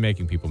 I know I'm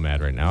making people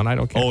mad right now, and I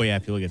don't care. Oh, yeah.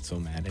 People get so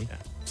mad. Eh? Yeah.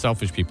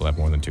 Selfish people have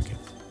more than 2 kids.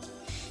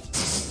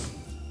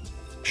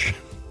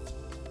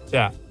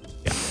 Yeah.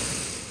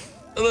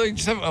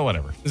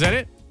 Whatever. Is that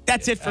it?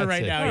 That's it for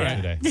right now. Yeah.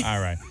 Today. All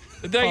right.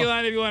 The Dougie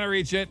line, if you want to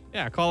reach it.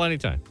 Yeah, call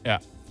anytime. Yeah.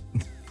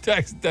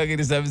 Text Dougie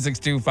to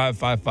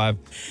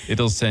 762-555.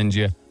 It'll send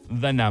you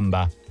the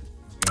number.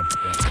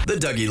 The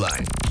Dougie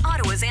line.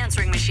 Ottawa's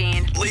answering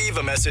machine. Leave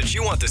a message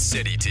you want the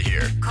city to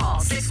hear.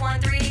 Call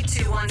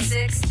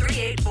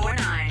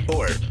 613-216-3849.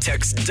 Or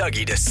text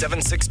Dougie to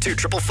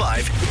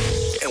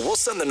 762-555, and we'll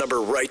send the number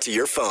right to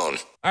your phone.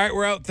 All right,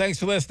 we're out. Thanks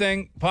for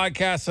listening.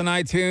 Podcasts on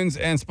iTunes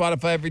and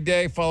Spotify every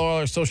day. Follow all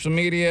our social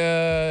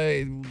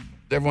media.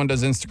 Everyone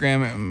does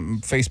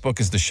Instagram.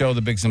 Facebook is the show,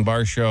 The Biggs and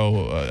Bar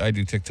Show. I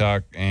do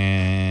TikTok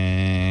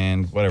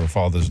and whatever.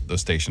 Follow the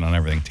station on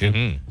everything,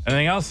 too.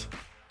 Anything else?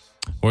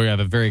 We have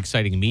a very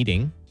exciting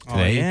meeting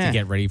today yeah. to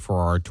get ready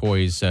for our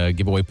toys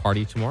giveaway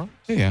party tomorrow.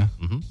 Yeah.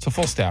 It's a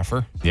full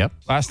staffer. Yep.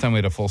 Last time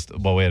we had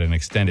we had an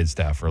extended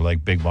staffer.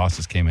 Like big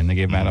bosses came in. They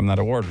gave Adam that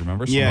award,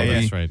 remember? So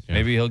that's right. Yeah.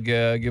 Maybe he'll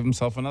give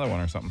himself another one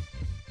or something.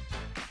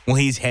 Well,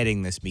 he's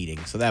heading this meeting,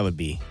 so that would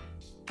be...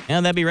 Yeah,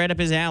 that'd be right up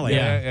his alley.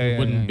 It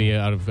wouldn't be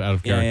out of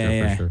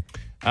character for sure.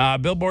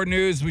 Billboard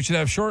news we should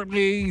have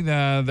shortly.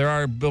 There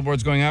are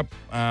billboards going up.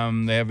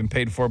 They have been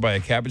paid for by a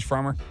cabbage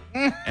farmer.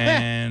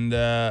 And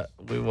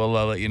we will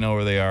let you know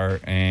where they are.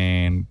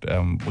 And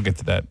we'll get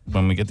to that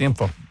when we get the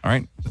info. All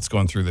right? It's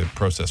going through the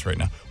process right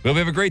now. We hope you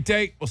have a great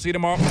day. We'll see you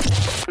tomorrow.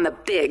 On the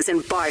Biggs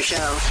and Bar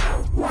Show.